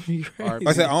conference. It's gonna be crazy.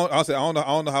 I don't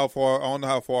know how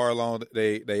far along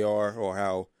they are or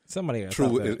how somebody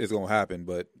true it's gonna happen,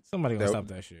 but somebody gonna stop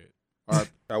that shit.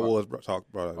 That was brought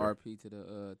up. RP to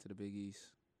the Big East.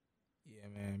 Yeah,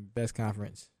 man, best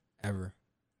conference ever,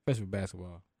 especially with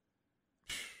basketball.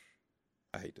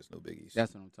 I hate this new Big East.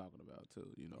 That's what I'm talking about too.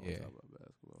 You know, yeah. I'm talking about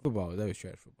basketball. Football, that was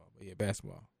trash football, but yeah,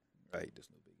 basketball. I hate this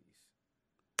new Big East.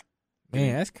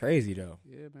 Man, that's crazy though.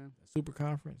 Yeah, man. Super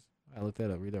conference. I looked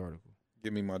that up. Read the article.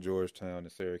 Give me my Georgetown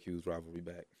and Syracuse rivalry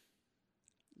back.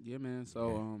 Yeah, man.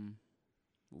 So,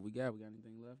 what we got? We got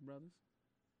anything left, brothers?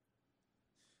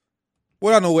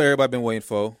 Well, I know what everybody been waiting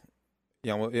for.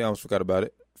 Yeah, I almost forgot about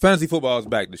it. Fantasy football is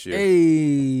back this year.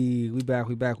 Hey, we back.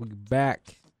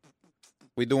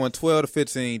 We doing 12 to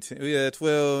 15.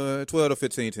 12 to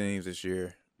 15 teams this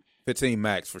year. 15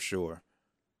 max for sure.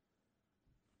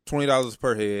 $20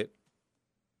 per head.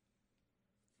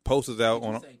 Posters out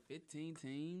on. Say 15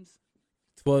 teams.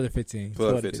 12 to 15.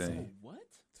 12 to 15. What?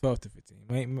 12 to 15.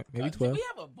 Maybe 12. Did we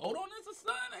have a vote on this or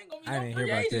something? Ain't gonna be I didn't hear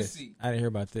about agency. this. I didn't hear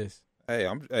about this.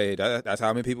 Hey, that's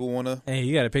how many people want to. Hey,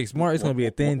 you got to pick smart. It's going to be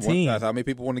a thin team. That's how many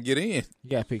people want to get in. You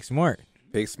got to pick smart.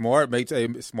 Pick smart. Make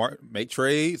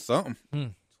trades. Something. 12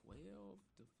 to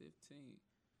 15,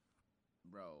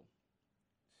 bro.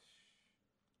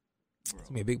 It's going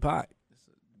to be a big pot.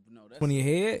 20 20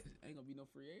 ahead. Ain't gonna be no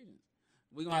free agents.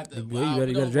 We're gonna have to.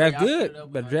 You better draft good. You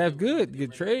better draft good.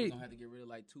 Good trade. We're gonna have to get rid of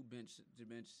like 2 bench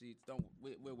seats.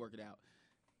 We'll work it out.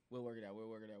 We'll work it out.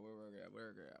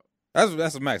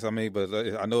 That's a max. I mean, but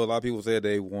I know a lot of people said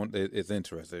they want it's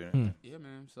interesting. Yeah,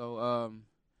 man. So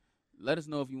let us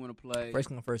know if you want to play. First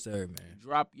come, first serve, man.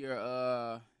 Drop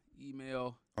your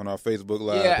email on our Facebook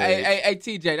Live. Yeah, page. hey,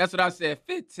 TJ. That's what I said.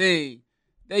 15.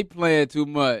 They playing too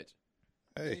much.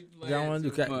 Hey, y'all want to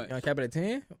cap it at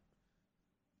 10?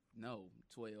 No,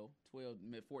 12,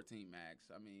 14 max.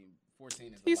 I mean,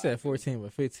 14 is. He said 14,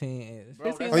 but 15.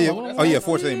 Bro, 15 Oh yeah,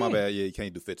 14. My bad. Yeah, you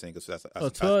can't do 15 because that's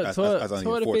 12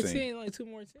 only to 14. 15, like 2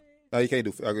 more teams. No, you can't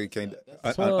do. You can't.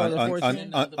 12 to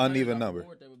 14. Uneven number.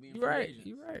 You're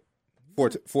right.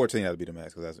 14 has to be the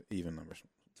max because that's even numbers.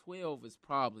 12 is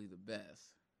probably the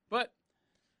best, but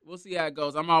we'll see how it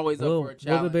goes. I'm always up for a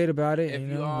challenge. We'll debate about it. If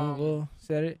We'll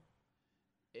set it.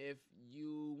 If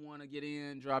you want to get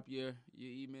in, drop your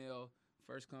email.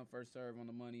 First come, first serve on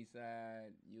the money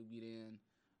side. You'll get in.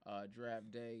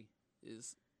 Draft day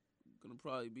is gonna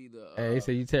probably be the. Hey,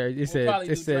 so you said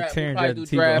Taryn drafting Tebow.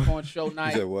 Draft on show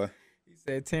night. You said what? He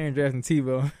said Taryn drafting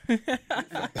Tebow.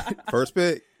 First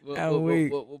pick.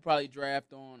 We'll probably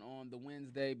draft on the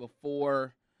Wednesday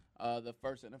before the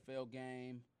first NFL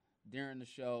game. During the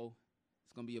show,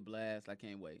 it's gonna be a blast. I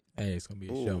can't wait. Hey, it's gonna be a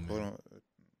show, man. Hold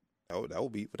on. That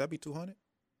would be. Would that be 200? I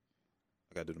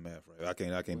gotta do the math right. I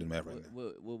can't do the math right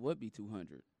now. What be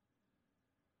 200?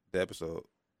 The episode.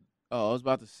 Oh, I was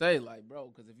about to say, like, bro,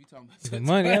 because if you talking about The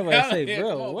money, I was about to say,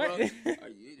 bro, on, what? Do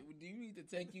you need to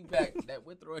take you back that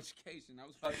Withrow education? I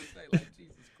was about to say, like,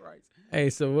 Jesus Christ. Hey,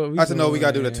 so what? I said no. We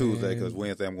gotta do that Tuesday because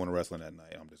Wednesday I'm going to wrestling that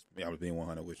night. I'm just being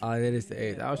 100 with you. Oh, that is the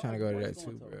 8th. I was trying to go to that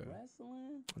too, bro.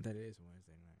 Wrestling? That is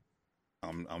Wednesday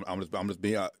night. I'm just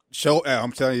being show.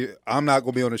 I'm telling you, I'm not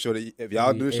gonna be on the show. If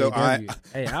y'all do the show,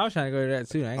 Hey, I was trying to go to that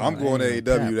too. I'm going to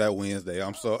AEW that Wednesday.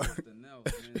 I'm sorry.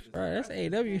 Bro, that's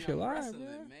AEW shit live,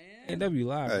 man. AEW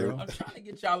live, bro. I'm trying to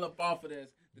get y'all up off of this.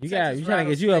 You trying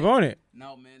to get you up on it.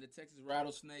 No, man. The Texas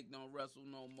Rattlesnake don't wrestle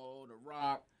no more. The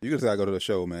Rock. You just gotta go to the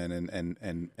show, man,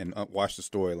 and watch the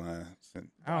storylines.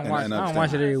 I don't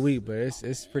watch it every week, but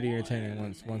it's pretty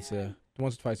entertaining once or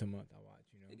twice a month. I watch.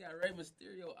 They got Rey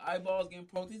Mysterio eyeballs getting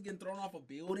poked. He's getting thrown off a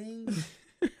building.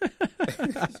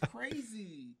 It's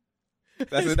crazy.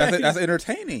 That's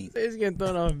entertaining. He's getting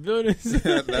thrown off buildings.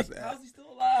 How's he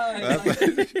still alive?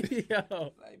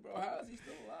 Yo. Like, bro, how is he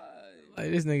still alive? Like,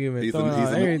 this nigga been throwing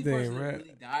off everything, bro.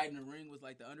 Really died in the ring was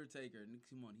like the Undertaker.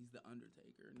 Come on, he's the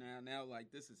Undertaker. Now,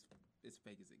 like, this is as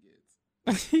fake as it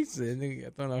gets. He said, "Nigga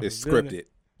got thrown off." It's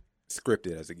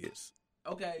scripted as it gets.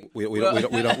 Okay. We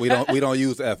don't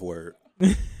use the F word.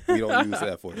 We don't use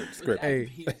the F word. Scripted. Hey.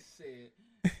 He said,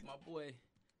 my boy,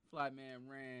 Flyman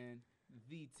Rand,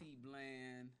 VT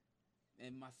Bland,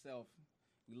 and myself.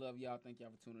 We love y'all. Thank y'all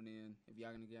for tuning in. If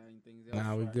y'all gonna get anything else,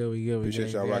 Nah, we good.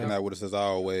 Appreciate y'all rocking out with us as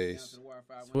always.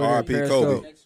 Twitter, RP Kobe.